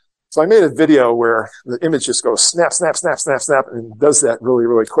 So I made a video where the image just goes snap, snap, snap, snap, snap, and does that really,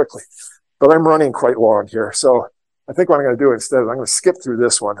 really quickly. But I'm running quite long here. So I think what I'm going to do instead is I'm going to skip through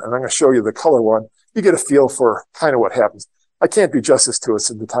this one, and I'm going to show you the color one. You get a feel for kind of what happens. I can't do justice to it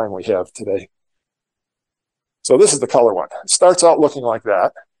in the time we have today. So this is the color one. It starts out looking like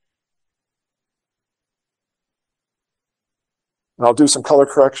that. And I'll do some color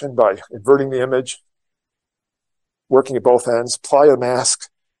correction by inverting the image, working at both ends, apply a mask,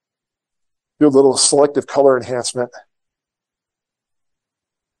 do a little selective color enhancement.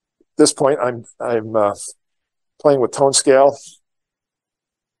 At this point, I'm playing with tone scale.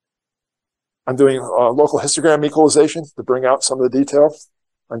 I'm doing local histogram equalization to bring out some of the detail.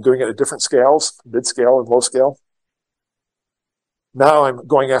 I'm doing it at different scales, mid scale and low scale. Now I'm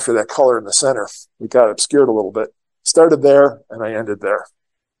going after that color in the center. We got it obscured a little bit. Started there and I ended there.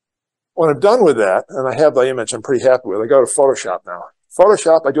 When I'm done with that, and I have the image I'm pretty happy with, I go to Photoshop now.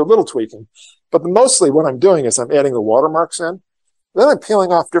 Photoshop, I do a little tweaking, but mostly what I'm doing is I'm adding the watermarks in. Then I'm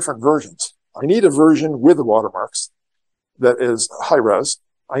peeling off different versions. I need a version with the watermarks that is high res.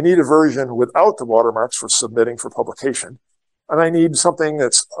 I need a version without the watermarks for submitting for publication. And I need something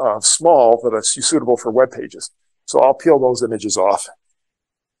that's small, but it's suitable for web pages. So I'll peel those images off.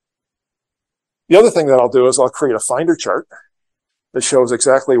 The other thing that I'll do is I'll create a finder chart that shows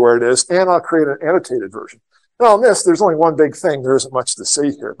exactly where it is, and I'll create an annotated version. Now on this, there's only one big thing. There isn't much to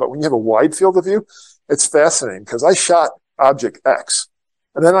see here, but when you have a wide field of view, it's fascinating because I shot object X,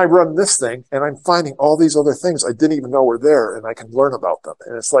 and then I run this thing, and I'm finding all these other things I didn't even know were there, and I can learn about them.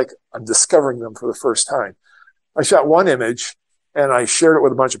 And it's like I'm discovering them for the first time. I shot one image, and I shared it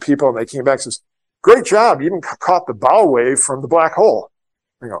with a bunch of people, and they came back and says, "Great job, you even caught the bow wave from the black hole."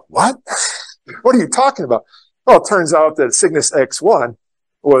 I go, "What? What are you talking about?" Well, it turns out that Cygnus X1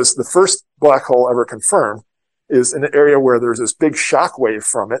 was the first black hole ever confirmed, is in an area where there's this big shock wave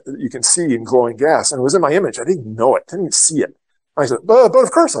from it that you can see in glowing gas. And it was in my image. I didn't know it, didn't even see it. I said, but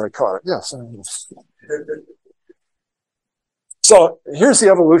of course I caught it. Yes. So here's the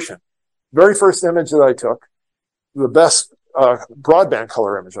evolution. Very first image that I took, the best broadband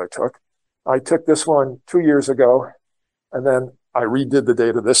color image I took. I took this one 2 years ago, and then I redid the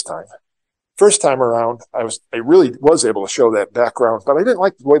data this time. First time around, I really was able to show that background, but I didn't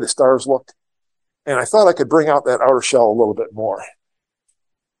like the way the stars looked. And I thought I could bring out that outer shell a little bit more.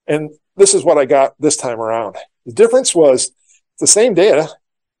 And this is what I got this time around. The difference was the same data.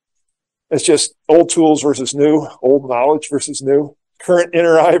 It's just old tools versus new, old knowledge versus new, current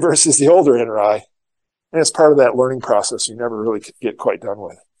inner eye versus the older inner eye. And it's part of that learning process you never really get quite done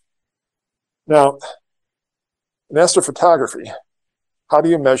with. Now, in astrophotography, how do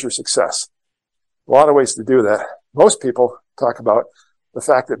you measure success? A lot of ways to do that. Most people talk about the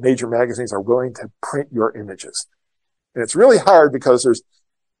fact that major magazines are willing to print your images. And it's really hard because there's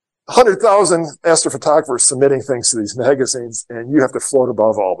 100,000 astrophotographers submitting things to these magazines, and you have to float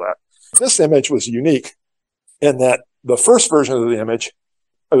above all that. This image was unique in that the first version of the image,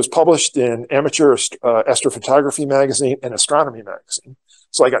 it was published in Amateur Astrophotography magazine and Astronomy magazine.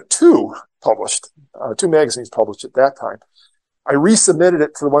 So I got two magazines published at that time. I resubmitted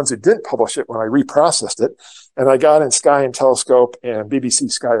it to the ones that didn't publish it when I reprocessed it, and I got in Sky and Telescope and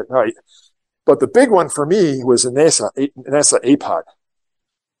BBC Sky at Night. But the big one for me was a NASA APOD.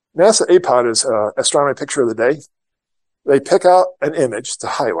 NASA APOD is Astronomy Picture of the Day. They pick out an image to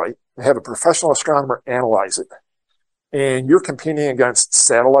highlight and have a professional astronomer analyze it. And you're competing against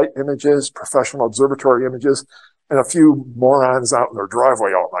satellite images, professional observatory images, and a few morons out in their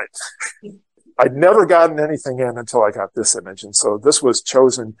driveway all night. I'd never gotten anything in until I got this image. And so this was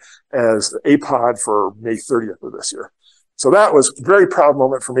chosen as APOD for May 30th of this year. So that was a very proud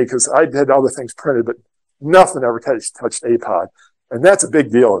moment for me because I had other things printed, but nothing ever touched APOD. And that's a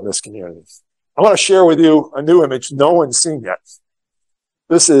big deal in this community. I want to share with you a new image no one's seen yet.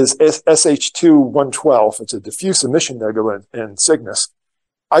 This is SH2-112. It's a diffuse emission nebula in Cygnus.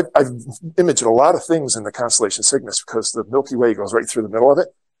 I've imaged a lot of things in the constellation Cygnus because the Milky Way goes right through the middle of it.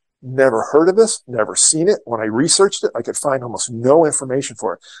 Never heard of this, never seen it. When I researched it, I could find almost no information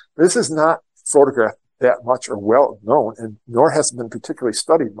for it. This is not photographed that much or well known, and nor has it been particularly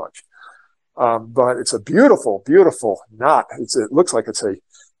studied much. But it's a beautiful, beautiful knot. It looks like it's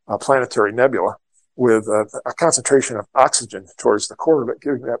a planetary nebula with a concentration of oxygen towards the core of it,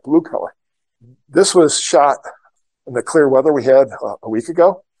 giving that blue color. This was shot in the clear weather we had a week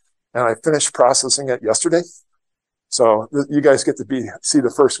ago, and I finished processing it yesterday. So you guys get to see the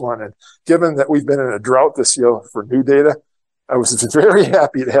first one. And given that we've been in a drought this year for new data, I was very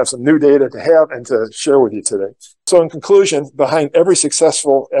happy to have some new data to have and to share with you today. So in conclusion, behind every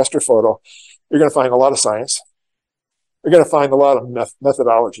successful astrophoto, you're going to find a lot of science. You're going to find a lot of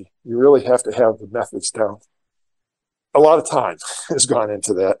methodology. You really have to have the methods down. A lot of time has gone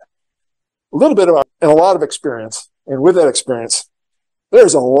into that. A little bit about, and a lot of experience. And with that experience,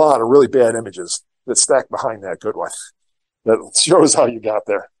 there's a lot of really bad images that stack behind that good one. That shows how you got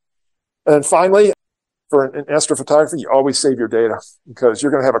there. And finally, for an astrophotography, you always save your data because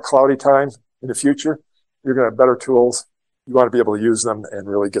you're going to have a cloudy time in the future. You're going to have better tools. You want to be able to use them and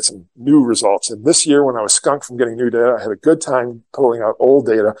really get some new results. And this year, when I was skunked from getting new data, I had a good time pulling out old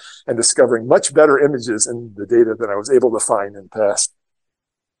data and discovering much better images in the data than I was able to find in the past.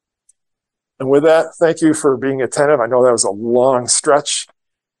 And with that, thank you for being attentive. I know that was a long stretch,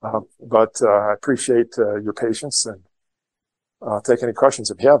 but I appreciate your patience, and take any questions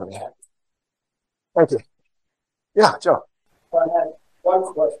if you have any. Thank you. Yeah, Joe. I had one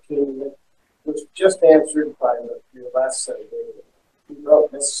question that was just answered by your last set of data. You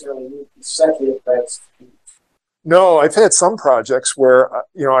don't necessarily need consecutive events. No, I've had some projects where,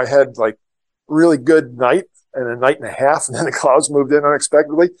 I had like really good night and a night and a half, and then the clouds moved in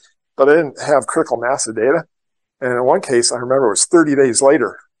unexpectedly, but I didn't have critical mass of data. And in one case, I remember it was 30 days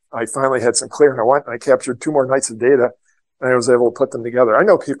later, I finally had some clear, and I went and I captured 2 more nights of data, and I was able to put them together. I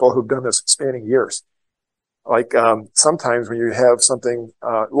know people who've done this spanning years. Like sometimes when you have something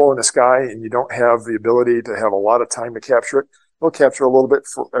low in the sky and you don't have the ability to have a lot of time to capture it, they'll capture a little bit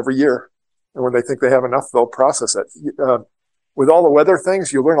for every year. And when they think they have enough, they'll process it. With all the weather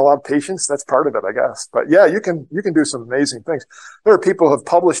things, you learn a lot of patience. That's part of it, I guess. But yeah, you can do some amazing things. There are people who have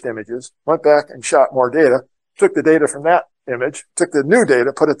published images, went back and shot more data, took the data from that image, took the new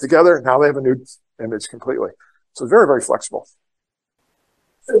data, put it together, and now they have a new image completely. So it's very, very flexible.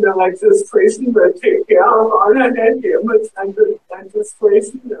 And then like this tracing, but take care of on an image and just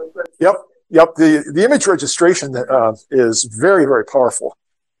tracing them. Yep. The image registration is very, very powerful.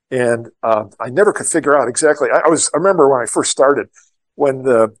 And I never could figure out exactly. I remember when I first started, when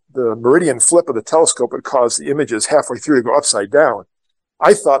the meridian flip of the telescope would cause the images halfway through to go upside down.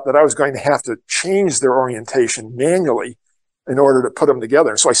 I thought that I was going to have to change their orientation manually in order to put them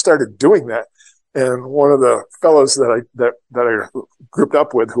together. So I started doing that. And one of the fellows that I grouped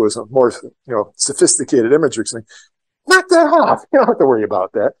up with, who was a more sophisticated imager, saying, "Knock that off. You don't have to worry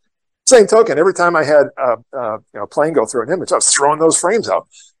about that." Same token, every time I had a plane go through an image, I was throwing those frames out.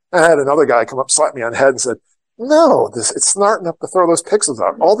 I had another guy come up, slap me on the head and said, no, it's smart enough to throw those pixels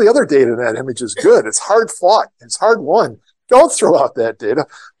out. All the other data in that image is good. It's hard fought. It's hard won. Don't throw out that data.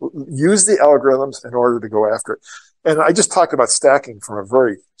 Use the algorithms in order to go after it. And I just talked about stacking from a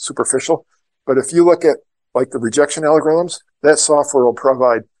very superficial, but if you look at like the rejection algorithms, that software will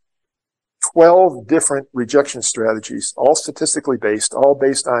provide 12 different rejection strategies, all statistically based, all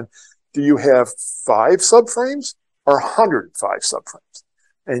based on, do you have 5 subframes or 105 subframes?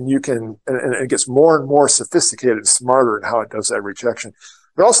 And you can, and it gets more and more sophisticated and smarter in how it does that rejection.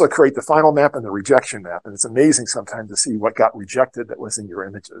 But also create the final map and the rejection map. And it's amazing sometimes to see what got rejected that was in your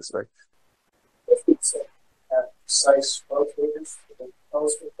images, right? If it's precise locators for the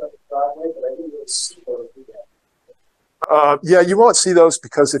telescope of the driveway, but I didn't really see those yet. Yeah, you won't see those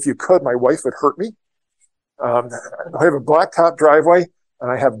because if you could, my wife would hurt me. I have a blacktop driveway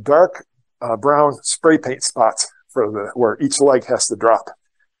and I have dark brown spray paint spots for where each leg has to drop.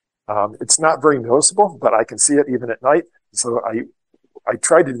 It's not very noticeable, but I can see it even at night. So I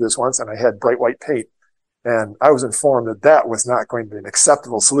tried to do this once and I had bright white paint and I was informed that that was not going to be an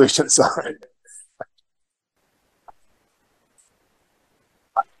acceptable solution. So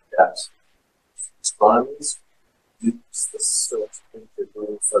yes, astronomers use this sort of thing to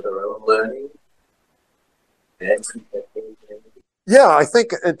do for their own learning. Yeah, I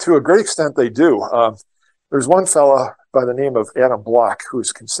think to a great extent they do. There's one fella by the name of Adam Block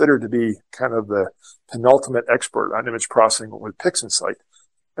who's considered to be kind of the penultimate expert on image processing with PixInsight.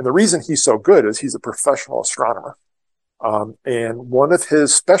 And the reason he's so good is he's a professional astronomer. And one of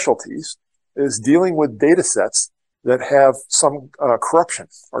his specialties is dealing with data sets that have some corruption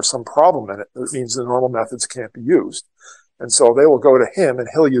or some problem in it. That means the normal methods can't be used. And so they will go to him and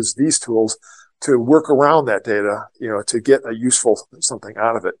he'll use these tools to work around that data, to get a useful something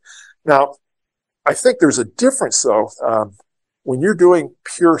out of it. Now, I think there's a difference though. When you're doing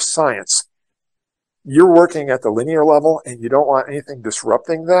pure science, you're working at the linear level and you don't want anything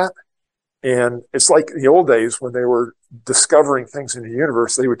disrupting that. And it's like in the old days when they were discovering things in the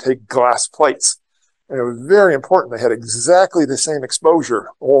universe, they would take glass plates. And it was very important they had exactly the same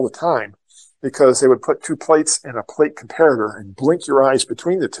exposure all the time because they would put 2 plates in a plate comparator and blink your eyes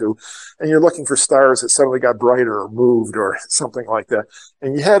between the two. And you're looking for stars that suddenly got brighter or moved or something like that.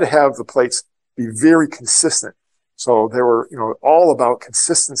 And you had to have the plates be very consistent. So they were, all about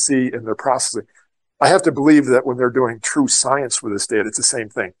consistency in their processing. I have to believe that when they're doing true science with this data, it's the same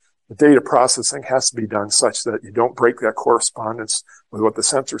thing. The data processing has to be done such that you don't break that correspondence with what the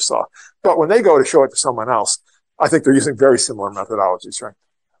sensor saw. But when they go to show it to someone else, I think they're using very similar methodologies, right?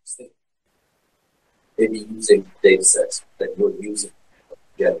 Maybe using data sets that you're using to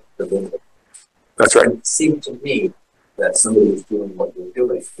get the limit. That's right. It seemed to me that somebody who's doing what you're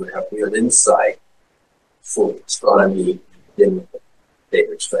doing would have real insight for astronomy in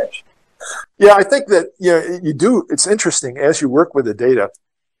data extraction. Yeah, I think that you do. It's interesting as you work with the data,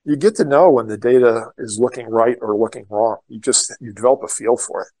 you get to know when the data is looking right or looking wrong. You develop a feel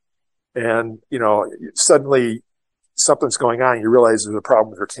for it, and suddenly something's going on. You realize there's a problem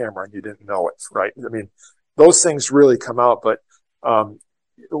with your camera and you didn't know it. Right? I mean, those things really come out. But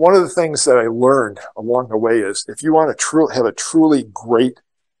one of the things that I learned along the way is if you want to have a truly great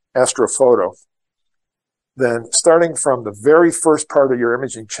astrophoto, then starting from the very first part of your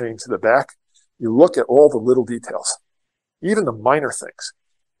imaging chain to the back, you look at all the little details, even the minor things,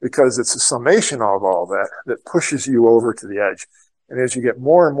 because it's a summation of all that pushes you over to the edge. And as you get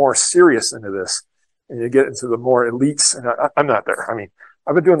more and more serious into this, and you get into the more elites, and I'm not there. I mean,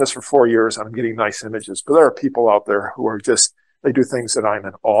 I've been doing this for 4 years, and I'm getting nice images, but there are people out there who are they do things that I'm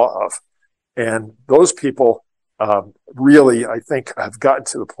in awe of. And those people really, I think, have gotten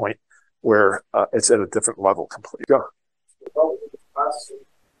to the point where it's at a different level completely. Go.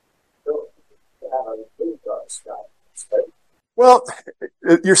 Well,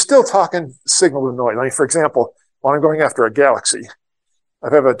 you're still talking signal to noise. I mean, for example, when I'm going after a galaxy,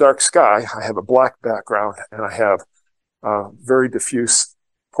 I have a dark sky, I have a black background, and I have a very diffuse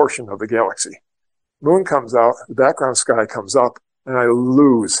portion of the galaxy. Moon comes out, the background sky comes up, and I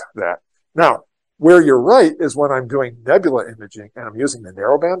lose that. Now, where you're right is when I'm doing nebula imaging and I'm using the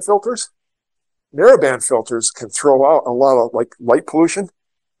narrowband filters. Narrowband filters can throw out a lot of light pollution.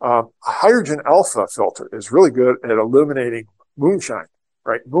 A hydrogen alpha filter is really good at illuminating moonshine,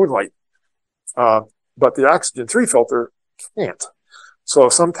 right? Moonlight. But the oxygen 3 filter can't. So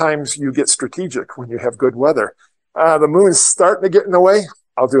sometimes you get strategic when you have good weather. The moon's starting to get in the way.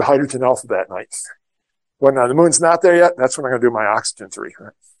 I'll do hydrogen alpha that night. When the moon's not there yet, that's when I'm going to do my oxygen 3.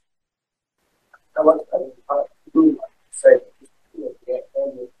 Right?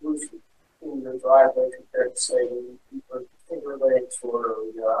 resolution in your driveway compared to, say, your Finger Lakes or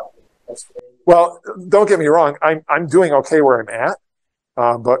well, don't get me wrong. I'm doing okay where I'm at,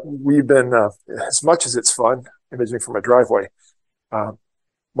 but we've been as much as it's fun imaging from a driveway.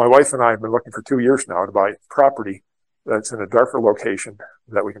 My wife and I have been looking for 2 years now to buy property that's in a darker location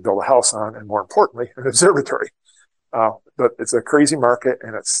that we can build a house on, and more importantly, an observatory. But it's a crazy market,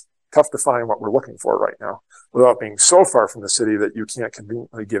 and it's tough to find what we're looking for right now without being so far from the city that you can't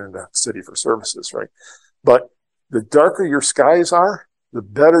conveniently get into the city for services, right? But the darker your skies are, the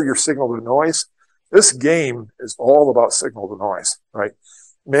better your signal to noise. This game is all about signal to noise, right?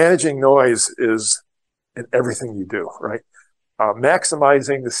 Managing noise is in everything you do, right?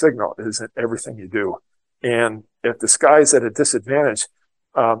 Maximizing the signal is in everything you do. And if the sky's at a disadvantage,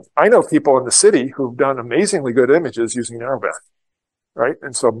 I know people in the city who've done amazingly good images using narrowband, right?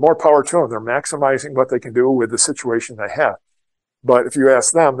 And so more power to them. They're maximizing what they can do with the situation they have. But if you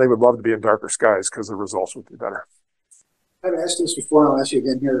ask them, they would love to be in darker skies because the results would be better. I've asked this before, and I'll ask you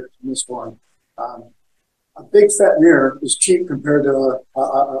again here in this forum. A big fat mirror is cheap compared to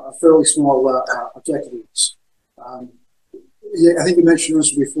a fairly small objective lens. I think you mentioned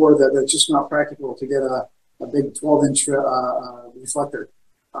this before, that it's just not practical to get a big 12-inch reflector.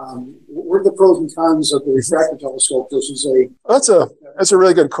 What are the pros and cons of the refractor telescope versus a... That's a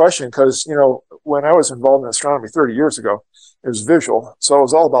really good question, because, you know, when I was involved in astronomy 30 years ago, it was visual, so it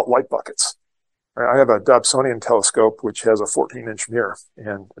was all about light buckets. I have a Dobsonian telescope, which has a 14-inch mirror,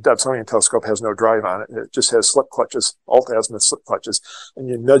 and a Dobsonian telescope has no drive on it. It just has slip clutches, alt-azimuth slip clutches, and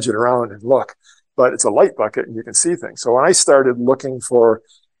you nudge it around and look. But it's a light bucket, and you can see things. So when I started looking for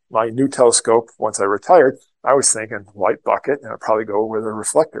my new telescope, once I retired, I was thinking light bucket, and I'd probably go with a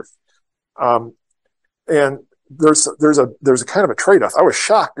reflector. And there's a kind of a trade-off. I was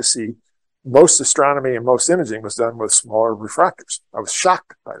shocked to see most astronomy and most imaging was done with smaller refractors. I was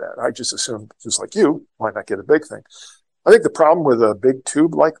shocked by that. I just assumed, just like you, why not get a big thing? I think the problem with a big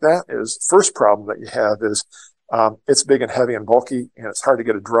tube like that is, first problem that you have is it's big and heavy and bulky, and it's hard to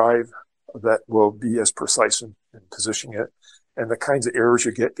get a drive that will be as precise in positioning it. And the kinds of errors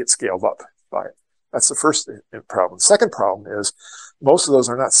you get scaled up by it. That's the first problem. The second problem is most of those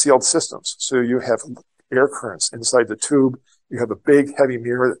are not sealed systems. So you have air currents inside the tube. You have a big, heavy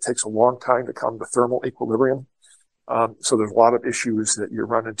mirror that takes a long time to come to thermal equilibrium. So there's a lot of issues that you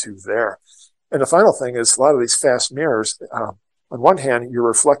run into there. And the final thing is a lot of these fast mirrors, on one hand, you're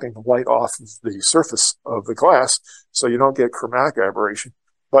reflecting the light off of the surface of the glass, so you don't get chromatic aberration,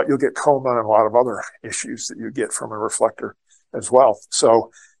 but you'll get coma and a lot of other issues that you get from a reflector as well. So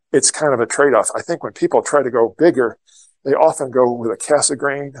it's kind of a trade-off. I think when people try to go bigger, they often go with a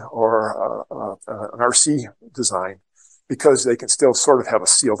Cassegrain or an RC design, because they can still sort of have a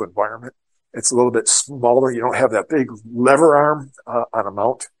sealed environment. It's a little bit smaller. You don't have that big lever arm on a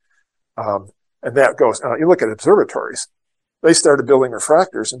mount. And that goes, you look at observatories, they started building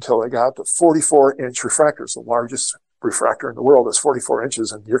refractors until they got to 44-inch refractors. The largest refractor in the world is 44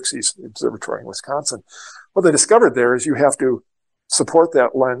 inches in Yerkes Observatory in Wisconsin. What they discovered there is you have to support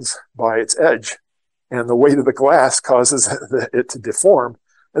that lens by its edge, and the weight of the glass causes it to deform.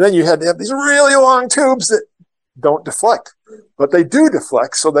 And then you had to have these really long tubes that don't deflect, but they do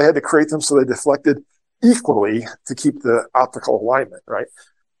deflect. So they had to create them so they deflected equally to keep the optical alignment, right?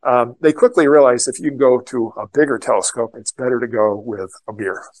 They quickly realized if you can go to a bigger telescope, it's better to go with a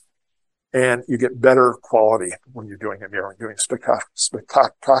mirror. And you get better quality when you're doing a mirror, doing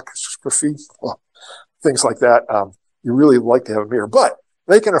spectroscopy, things like that. You really like to have a mirror, but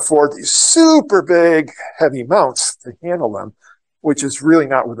they can afford these super big, heavy mounts to handle them, which is really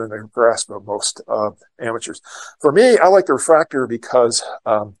not within the grasp of most amateurs. For me, I like the refractor because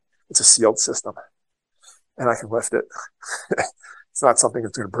it's a sealed system, and I can lift it. It's not something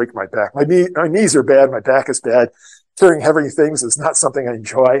that's going to break my back. My knees are bad. My back is bad. Carrying heavy things is not something I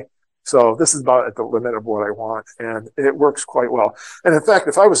enjoy. So this is about at the limit of what I want, and it works quite well. And in fact,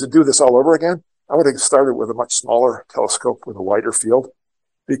 if I was to do this all over again, I would have started with a much smaller telescope with a wider field,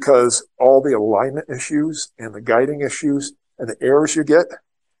 because all the alignment issues and the guiding issues and the errors you get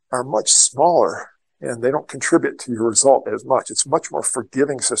are much smaller, and they don't contribute to your result as much. It's a much more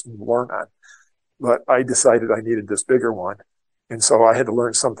forgiving system to learn on. But I decided I needed this bigger one, and so I had to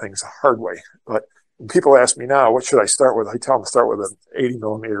learn some things the hard way. But when people ask me now, what should I start with? I tell them to start with an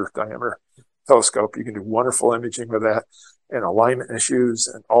 80-millimeter diameter telescope. You can do wonderful imaging with that, and alignment issues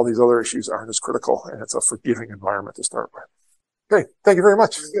and all these other issues aren't as critical, and it's a forgiving environment to start with. Okay, thank you very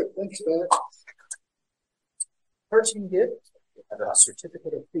much. Very good. Thanks, Pat. Person gift, a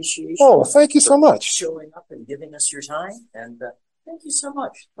certificate of appreciation. Oh, thank you so much. Showing up and giving us your time, and thank you so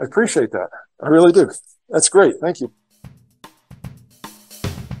much. I appreciate that. I really do. That's great. Thank you.